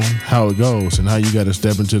how it goes and how you got to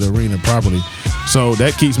step into the arena properly. So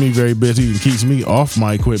that keeps me very busy and keeps me off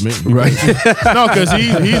my equipment. Right. No, because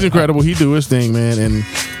he's incredible. He do his thing, man. And,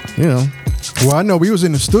 Well, I know we was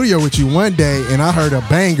in the studio with you one day, and I heard a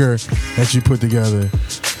banger that you put together.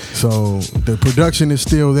 So the production is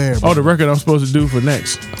still there. Oh, the record I'm supposed to do for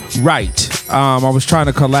Next. Right. I was trying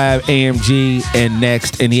to collab AMG and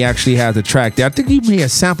Next, and he actually has a track there. I think he may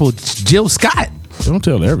have sampled Jill Scott. Don't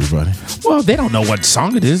tell everybody. Well, they don't know what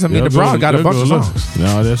song it is. I mean, the broad got a bunch of songs.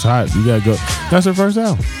 No, that's hot. You gotta go. That's her first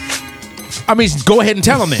album. I mean, go ahead and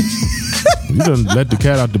tell them then. You done let the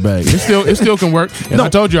cat out the bag. It still can work. And I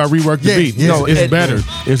told you I reworked the beat. No, it's better.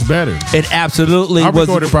 It's better. It absolutely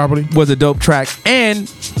was a dope track. And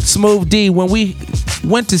Smooth D, when we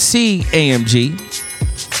went to see AMG,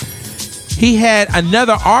 he had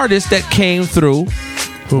another artist that came through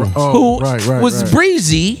who was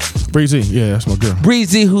Breezy. Breezy, yeah, that's my girl.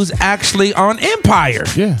 Breezy, who's actually on Empire.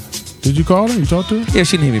 Yeah. Did you call her? You talked to her? Yeah,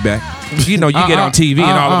 she didn't hit me back. You get on TV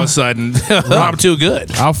and all of a sudden, I'm too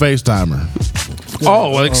good. I'll FaceTime her.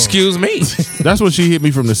 Oh, well, excuse me. That's what she hit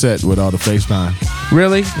me from the set with all the FaceTime.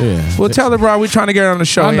 Really? Yeah. Well, tell her, bro, we're trying to get her on the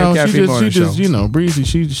show. I know. She just, Breezy,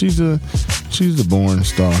 she's a born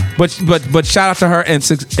star. But shout out to her and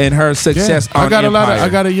her success on Empire. I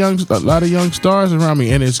got a lot of young stars around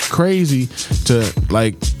me, and it's crazy to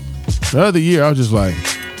like. The other year, I was just like,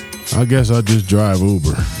 I guess I'll just drive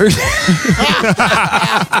Uber.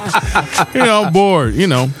 I'm bored,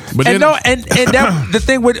 But the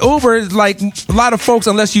thing with Uber is like a lot of folks,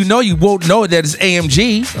 unless you won't know that it's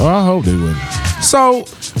AMG. Oh, I hope they wouldn't. So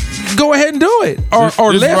go ahead and do it.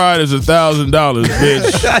 Or this ride is $1,000,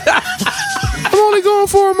 bitch. I'm only going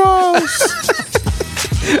 4 miles.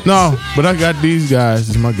 No, but I got these guys.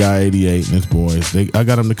 This is my guy 88 and his boys. I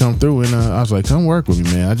got them to come through, and I was like, come work with me,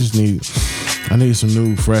 man. I need some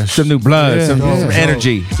new fresh, some new blood, some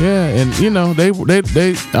energy. Yeah, and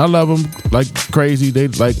they I love them like crazy. They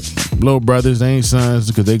like little brothers. They ain't sons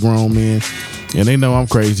because they grown men, and they know I'm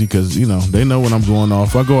crazy because they know when I'm going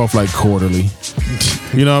off. I go off like quarterly.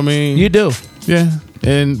 You know what I mean? You do. Yeah,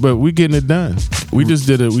 but we getting it done. We just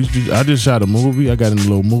did it. I just shot a movie. I got in a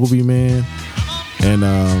little movie, man. And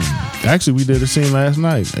Actually, we did a scene last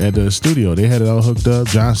night at the studio. They had it all hooked up.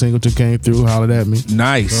 John Singleton came through, hollered at me.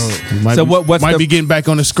 Nice. So might be getting back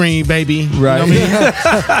on the screen, baby. Right. You know what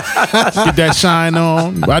I mean? Get that shine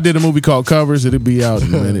on. I did a movie called Covers. It'll be out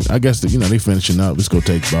in a minute. I guess they finishing up. It's gonna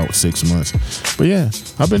take about 6 months. But yeah,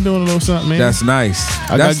 I've been doing a little something, man. That's nice.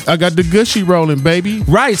 I got the gushy rolling, baby.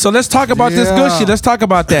 Right. So let's talk about this gushy. Let's talk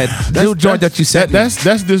about that new joint that you said. That's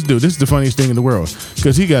this dude. This is the funniest thing in the world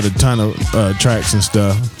because he got a ton of tracks and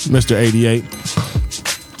stuff. Mr. 88,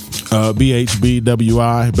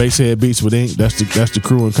 BHBWI, Basshead Beats with Ink. That's the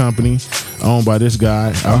crew and company owned by this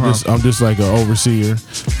guy. I'm just like an overseer,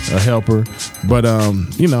 a helper. But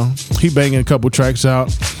he banging a couple tracks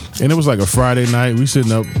out. And it was like a Friday night. We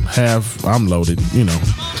sitting up I'm loaded,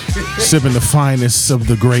 sipping the finest of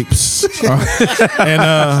the grapes.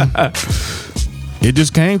 And it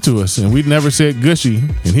just came to us, and we'd never said gushy.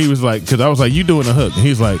 And he was like, because I was like, you doing a hook? And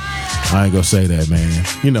he's like, I ain't gonna say that, man.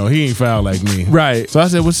 He ain't foul like me. Right. So I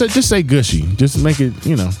said, well, just say gushy. Just make it,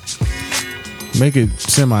 make it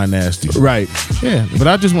semi-nasty. Right. Yeah, but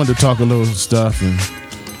I just wanted to talk a little stuff and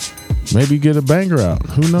maybe get a banger out.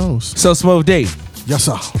 Who knows? So, Smooth D. Yes,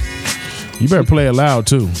 sir. You better play it loud,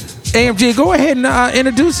 too. AMG, go ahead and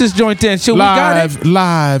introduce this joint then. We got it?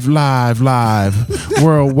 Live,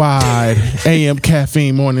 worldwide, AM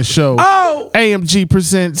Caffeine Morning Show. Oh! AMG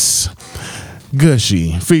presents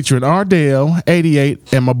Gushy, featuring Ardell,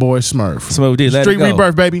 88, and my boy Smurf. Smooth D, let Street it go.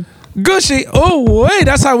 Rebirth, baby. Gushy. Oh, wait,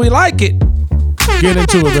 that's how we like it. Get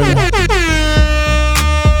into it, baby.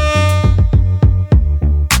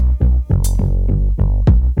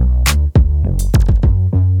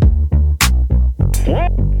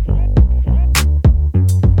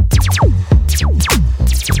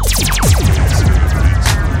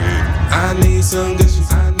 I need some gushy.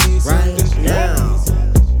 I need some Right gushy. now.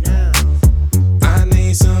 I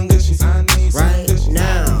need some gushy. I need some Right gushy.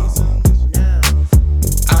 now.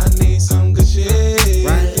 I need some gushy.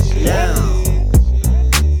 Right now.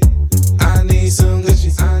 I need some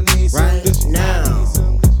gushy. I need some Right gushy.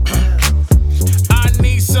 now. I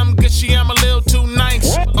need some gushy, I'm a little too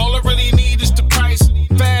nice. All I really need is the price.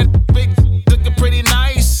 Fat, big, looking pretty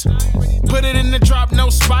nice. Put it in the drop, no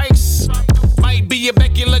spice. Might be a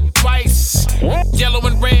Becky, look twice. Yellow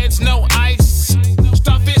and reds, no ice.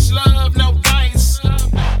 Starfish love, no dice.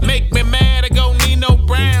 Make me mad, I go Nino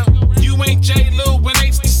Brown. You ain't J. Lou and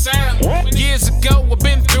H the sound. Years ago, I've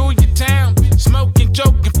been through your town. Smoking,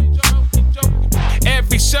 joking.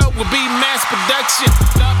 Every show will be mass production.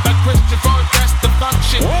 Loved by Christian Ford, that's the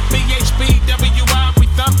function. BHBWI, we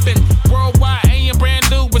thumping. Worldwide, AM brand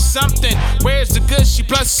new with something. Where's the gushy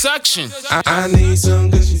plus suction? I need some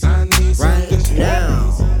gushy. I need some Right gushy.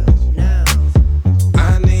 now.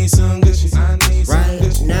 I need some gushy. I need some Right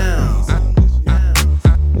gushy. now.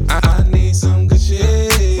 I need some gushy.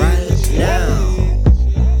 Right now.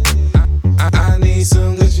 I need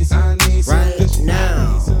some gushy. I need some Right gushy.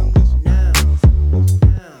 now.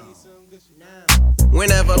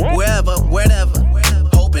 Whenever, wherever, wherever.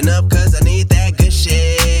 Open up cause I need that good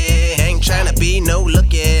shit. Ain't tryna be no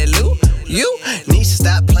look at Lou. You need to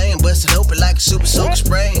stop playing, bust it open like a super soaker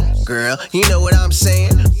spray. Girl, you know what I'm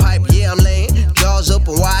saying. Pipe, yeah, I'm laying. Jaws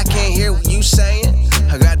open, why I can't hear what you saying.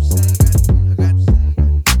 I got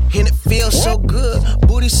and it feels so good.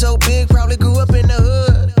 Booty so big, probably grew up in the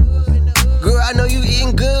hood. Girl, I know you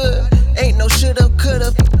eating good. Ain't no shoulda,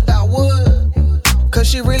 coulda, I would. Cause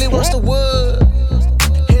she really wants the wood.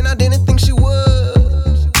 And I didn't think she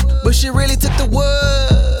would. But she really took the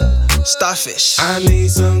wood. Starfish. I need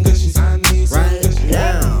some gushy. I need some Right gushy.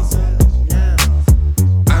 now.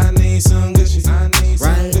 I need some gushy. I need some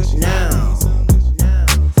Right gushy. now.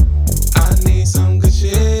 I need some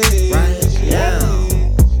gushy. Right now.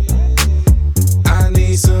 I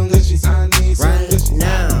need some gushy. I need some Right gushy.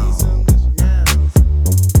 now.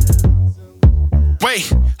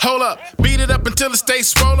 Wait, hold up. Beat it up until it stays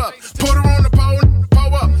swole up. Put her on the pole,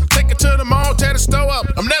 pull up. Take her to the mall, tear the store up.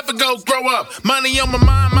 I'm never gonna grow up. Money on my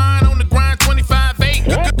mind on the grind,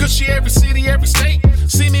 25-8. Cushy every city, every state.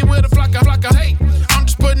 See me with a flock of hate. I'm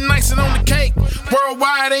just putting icing on the cake.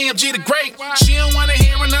 Worldwide AMG the great. She don't wanna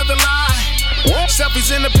hear another lie.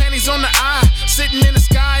 Selfies in the panties on the eye. Sitting in the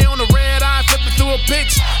sky on the red eye. Flipping through a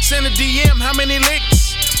pics. Send a DM, how many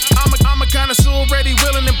licks? I'm a connoisseur, ready,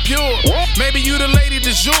 willing, and pure. Maybe you the lady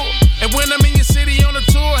du jour. And when I'm in your city on a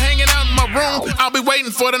tour, hanging out in my room, I'll be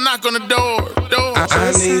waiting for the knock on the door.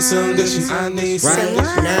 I need some gushy. I need some Right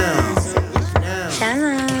gushy. now.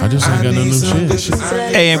 I just ain't got no new shit.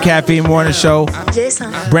 AM Caffeine Morning Show.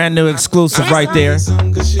 Brand new exclusive right there.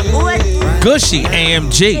 Gushy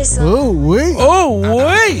AMG. Oh, wait. Oh,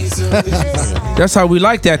 wait. That's how we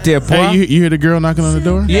like that there, boy. Hey, you hear the girl knocking on the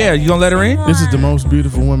door? Yeah, you gonna let her in? This is the most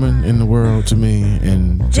beautiful woman in the world to me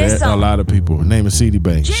and to a lot of people. Her name is C.D.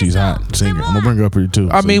 Banks. She's hot singer. I'm gonna bring her up here too.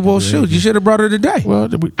 I mean, well, shoot, you should have brought her today. Well,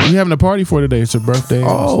 we having a party for today. It's her birthday.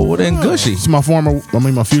 Oh, well then, Gushy. It's my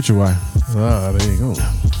my future wife. Ah, there you go.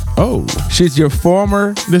 Oh, she's your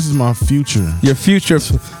former. This is my future. Your future.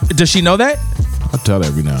 Does she know that? I tell her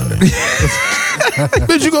every now and then.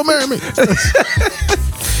 Bitch, you gonna marry me?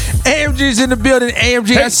 AMG's in the building. AMG,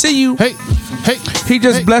 hey, I see you. Hey. He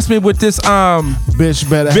just blessed me with this. Bitch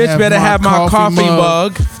better have my coffee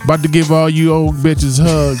mug. About to give all you old bitches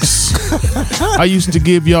hugs. I used to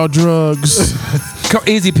give y'all drugs.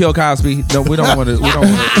 Easy, Bill Cosby. No, we don't want to.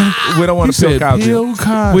 We don't want to Bill Cosby. Bill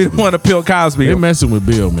Cosby. We don't want to Bill Cosby. They're messing with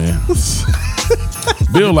Bill, man.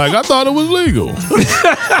 Bill, like, I thought it was legal.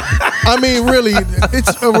 I mean, really,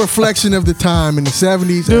 it's a reflection of the time in the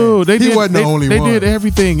 70s. Dude, he wasn't the only one. They did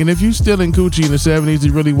everything. And if you stealing coochie in the 70s, he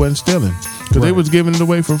really wasn't stealing. Because they was giving it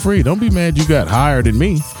away for free. Don't be mad you got higher than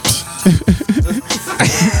me.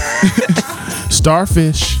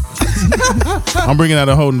 Starfish. I'm bringing out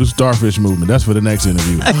a whole new starfish movement. That's for the next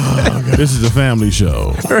interview. This is a family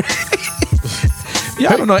show.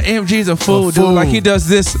 Y'all don't know AMG's a fool, dude. Like he does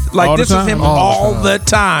this, like all this is him all the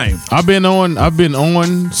time. I've been on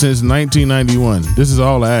since 1991. This is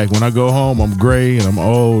all I act. When I go home, I'm gray and I'm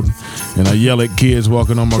old, and I yell at kids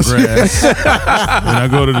walking on my grass. And I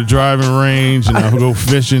go to the driving range and I go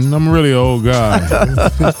fishing. I'm a really old guy,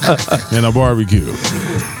 and I barbecue.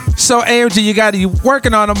 So AMG, you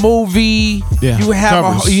working on a movie. Yeah, you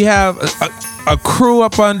have a crew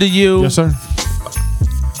up under you. Yes, sir.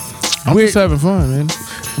 I'm just having fun, man.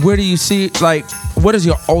 Where do you see, like, what is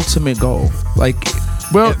your ultimate goal? Like,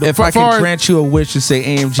 well, if I can grant you a wish to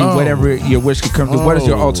say AMG, whatever your wish could come to, what is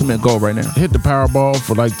your ultimate goal right now? Hit the Powerball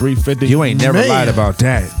for like 350. You ain't never lied about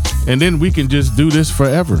that. And then we can just do this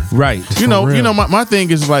forever. Right. You know, my thing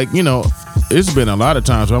is like, it's been a lot of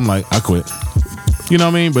times where I'm like, I quit. You know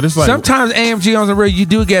what I mean? But it's like sometimes AMG on the radio, you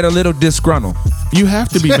do get a little disgruntled. You have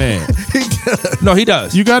to be mad. No, he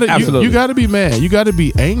does. You gotta be mad. You gotta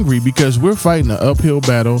be angry because we're fighting an uphill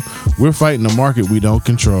battle. We're fighting a market we don't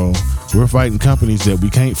control. We're fighting companies that we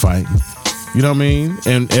can't fight. You know what I mean?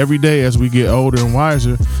 And every day as we get older and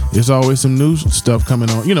wiser, there's always some new stuff coming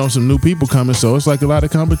on. Some new people coming. So it's like a lot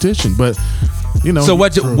of competition. But So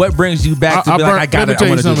what brings you back to be like, I got it? Let me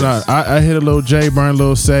tell you something. I hit a little J, burn a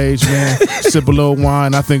little sage, man. Sip a little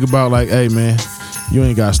wine. I think about like, hey man, you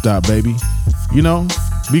ain't gotta stop, baby.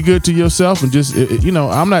 Be good to yourself and just,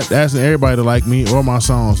 I'm not asking everybody to like me or my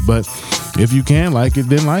songs, but if you can like it,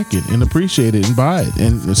 then like it and appreciate it and buy it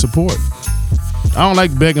and support. I don't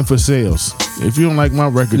like begging for sales. If you don't like my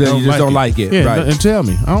record, you just don't like it. Yeah, right. And tell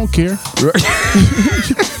me. I don't care.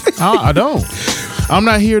 I don't. I'm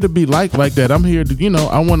not here to be like that. I'm here to,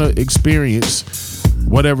 I want to experience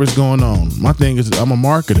whatever's going on. My thing is I'm a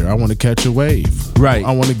marketer. I want to catch a wave. Right.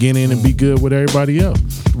 I want to get in and be good with everybody else.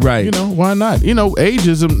 Right. Why not?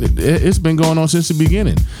 Ageism, it's been going on since the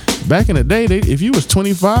beginning. Back in the day, if you was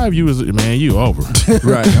 25, you over.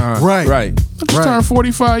 Right. Right. I just turned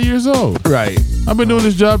 45 years old. Right. I've been doing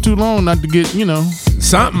this job too long not to get,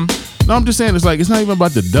 something. No, I'm just saying it's not even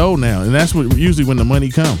about the dough now. And that's what usually when the money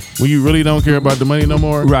comes. When you really don't care about the money no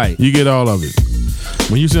more, right, you get all of it.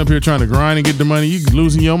 When you sit up here trying to grind and get the money, you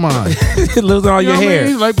losing your mind. Losing all your hair. I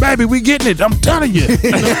mean? Like, baby, we getting it. I'm telling you.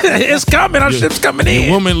 It's coming. Our ship's coming in.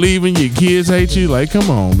 Your woman leaving, your kids hate you. Like, come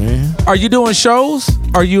on, man. Are you doing shows?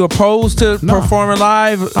 Are you opposed to performing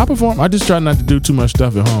live? I perform. I just try not to do too much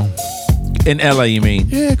stuff at home. In LA, you mean?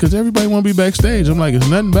 Yeah, because everybody want to be backstage. I'm like, it's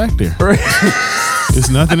nothing back there. It's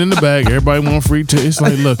nothing in the bag. Everybody want free tickets. It's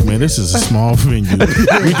like, look, man, this is a small venue.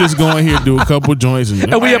 We just go in here, do a couple joints, and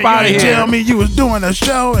we up out of here. Tell me you was doing a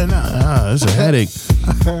show, and it's a headache.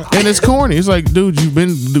 And it's corny. It's like, dude, you've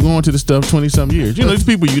been going to the stuff 20-something years. These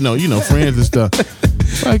people friends and stuff.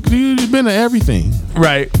 It's like, dude, you've been to everything.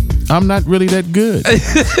 Right. I'm not really that good.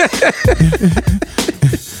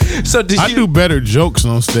 So I do better jokes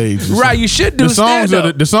on stage. Right, you should do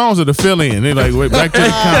stand-up. The songs are the fill-in. They're like, wait, back to the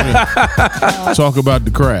comment. Talk about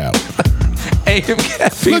the crowd. AM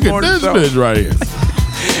Caffeine Morning Show. Look at this bitch right here.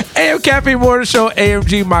 AM Caffeine Morning Show.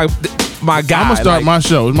 AMG, my guy. I'm gonna start my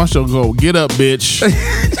show. My show go, get up, bitch.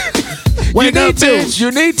 Wake up, bitch.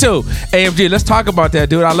 You need to. AMG, let's talk about that,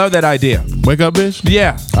 dude. I love that idea. Wake up, bitch?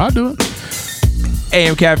 Yeah. I'll do it.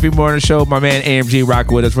 AM Caffeine Morning Show. My man AMG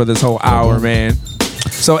rock with us for this whole hour, man.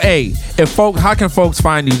 So, hey, how can folks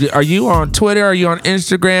find you? Are you on Twitter? Are you on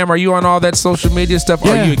Instagram? Are you on all that social media stuff? Or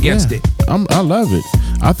are you against it? I love it.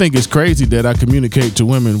 I think it's crazy that I communicate to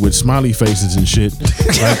women with smiley faces and shit.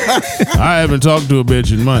 Like, I haven't talked to a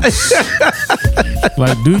bitch in months.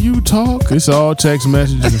 Like, do you talk? It's all text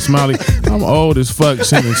messages and smiley. I'm old as fuck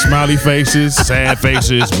sending smiley faces, sad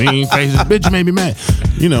faces, mean faces. Bitch, you made me mad.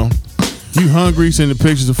 You know, you hungry, sending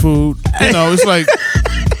pictures of food. You know, it's like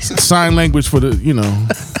sign language for the, you know.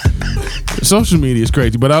 Social media is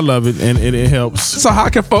crazy, but I love it, and it helps. So how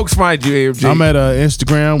can folks find you, AMG? I'm at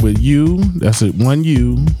Instagram with you. That's it, one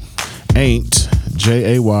U, ain't,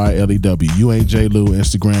 Jaylew. You ain't J-Lew,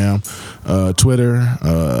 Instagram, Twitter,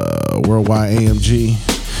 Worldwide AMG,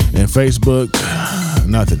 and Facebook,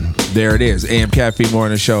 nothing. There it is, Am Caffeine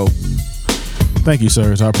Morning Show. Thank you,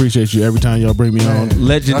 sirs. I appreciate you every time y'all bring me on.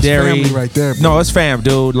 Legendary. That's family right there, bro. No, it's fam,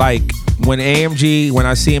 dude. Like, when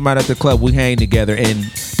I see him out at the club, we hang together,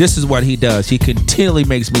 and this is what he does. He continually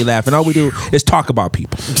makes me laugh, and all we do is talk about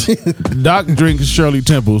people. Doc drinks Shirley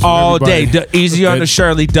Temples all day. Easy on the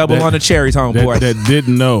Shirley, double on the cherries, homeboy. That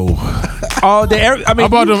didn't know. All day. I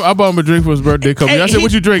bought him a drink for his birthday. I said,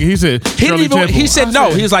 "What you drink?" He said, "Shirley Temple." He said no.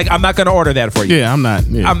 He was like, "I'm not going to order that for you." Yeah, I'm not.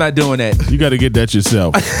 Yeah. I'm not doing that. You got to get that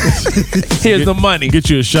yourself. Here's the money. Get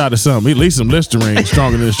you a shot of something. At least some Listerine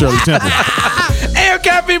stronger than Shirley Temple. Am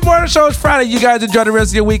Caffeine Morning Show is Friday. You guys enjoy the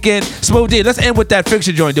rest of your weekend. Smooth D. Let's end with that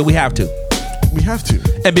fiction joint. Do we have to? We have to.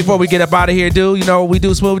 And before we get up out of here, dude, you know what we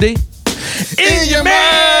do, Smooth D? In your mail!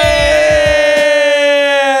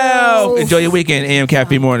 Enjoy your weekend, Am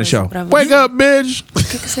Caffeine Morning Show. Wake up, bitch! O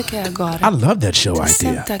que você quer agora? I love that show idea.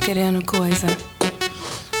 Sempre tá querendo coisa.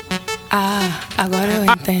 Ah, agora eu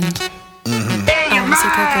entendo. Ah, você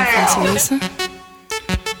quer que eu faça isso?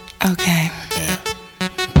 Ok.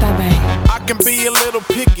 Tá bem. I can be a little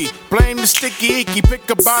picky, blame the sticky icky. Pick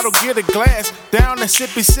a bottle, get a glass, down and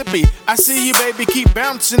sippy sippy. I see you, baby, keep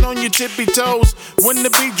bouncing on your tippy toes. When the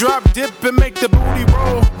beat drop, dip and make the booty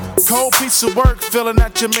roll. Cold piece of work, filling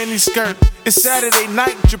out your mini skirt. It's Saturday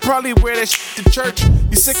night, you probably wear that shit to church.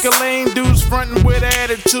 You sick of lame dudes frontin' with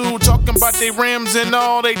attitude, talking about they rims and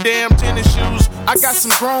all they damn tennis shoes. I got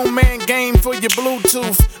some grown man game for your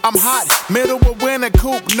Bluetooth. I'm hot, middle of winter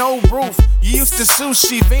coupe, no roof. You used to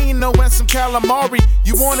sushi, vino, and some calamari.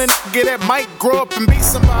 You want a nigga that might grow up and be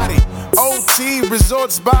somebody. OT,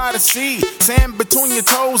 resorts by the sea. Sand between your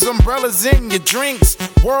toes, umbrellas in your drinks.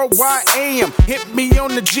 Worldwide AM, hit me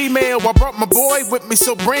on the Gmail. I brought my boy with me,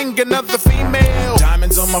 so bring another female.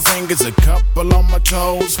 Diamonds on my fingers, a couple on my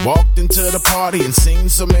toes. Walked into the party and seen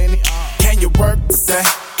so many. Can you work with that?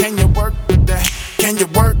 Can you work with that? Can you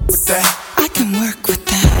work with that? I can work with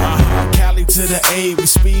that. Cali to the A, we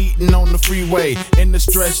speeding on the freeway. In the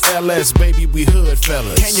stretch LS, baby, we hood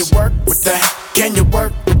fellas. Can you work with that? Can you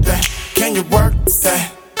work with that? Can you work with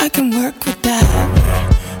that? I can work with that.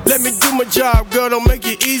 Let me do my job, girl, don't make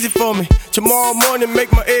it easy for me. Tomorrow morning,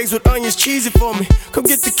 make my eggs with onions cheesy for me. Come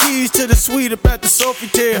get the keys to the suite up at the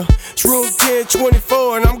Sofitel. It's room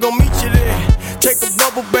 1024 and I'm gonna meet you there. Take a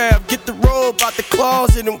bubble bath, get the robe out the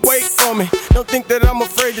closet and wait for me. Don't think that I'm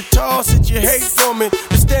afraid to toss it, you hate for me.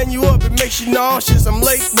 To stand you up, it makes you nauseous. I'm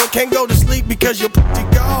late, but can't go to sleep because you're pretty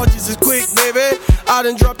gorgeous. It's quick, baby. I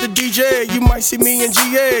done dropped the DJ. You might see me in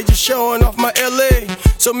GA, just showing off my LA.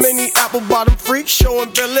 So many apple bottom freaks showing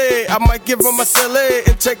belly. I might give her my celly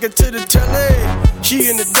and take her to the telly. She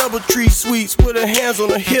in the DoubleTree suites with her hands on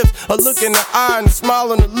her hips, a look in her eye and a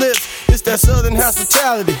smile on her lips. It's that southern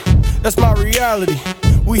hospitality, that's my reality.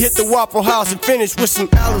 We hit the Waffle House and finish with some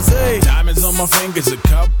Alizé. Diamonds on my fingers, a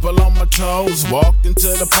couple on my toes. Walked into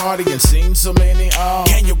the party and seen so many.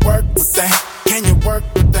 Can you work with that? Can you work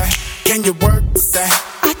with that? Can you work with that?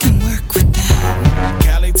 I can work with that.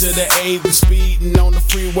 Cali to the A, we speeding on the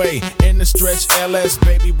freeway. In the stretch LS,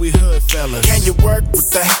 baby, we hood fellas. Can you work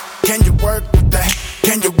with that? Can you work with that?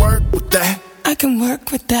 Can you work with that? I can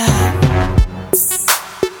work with that.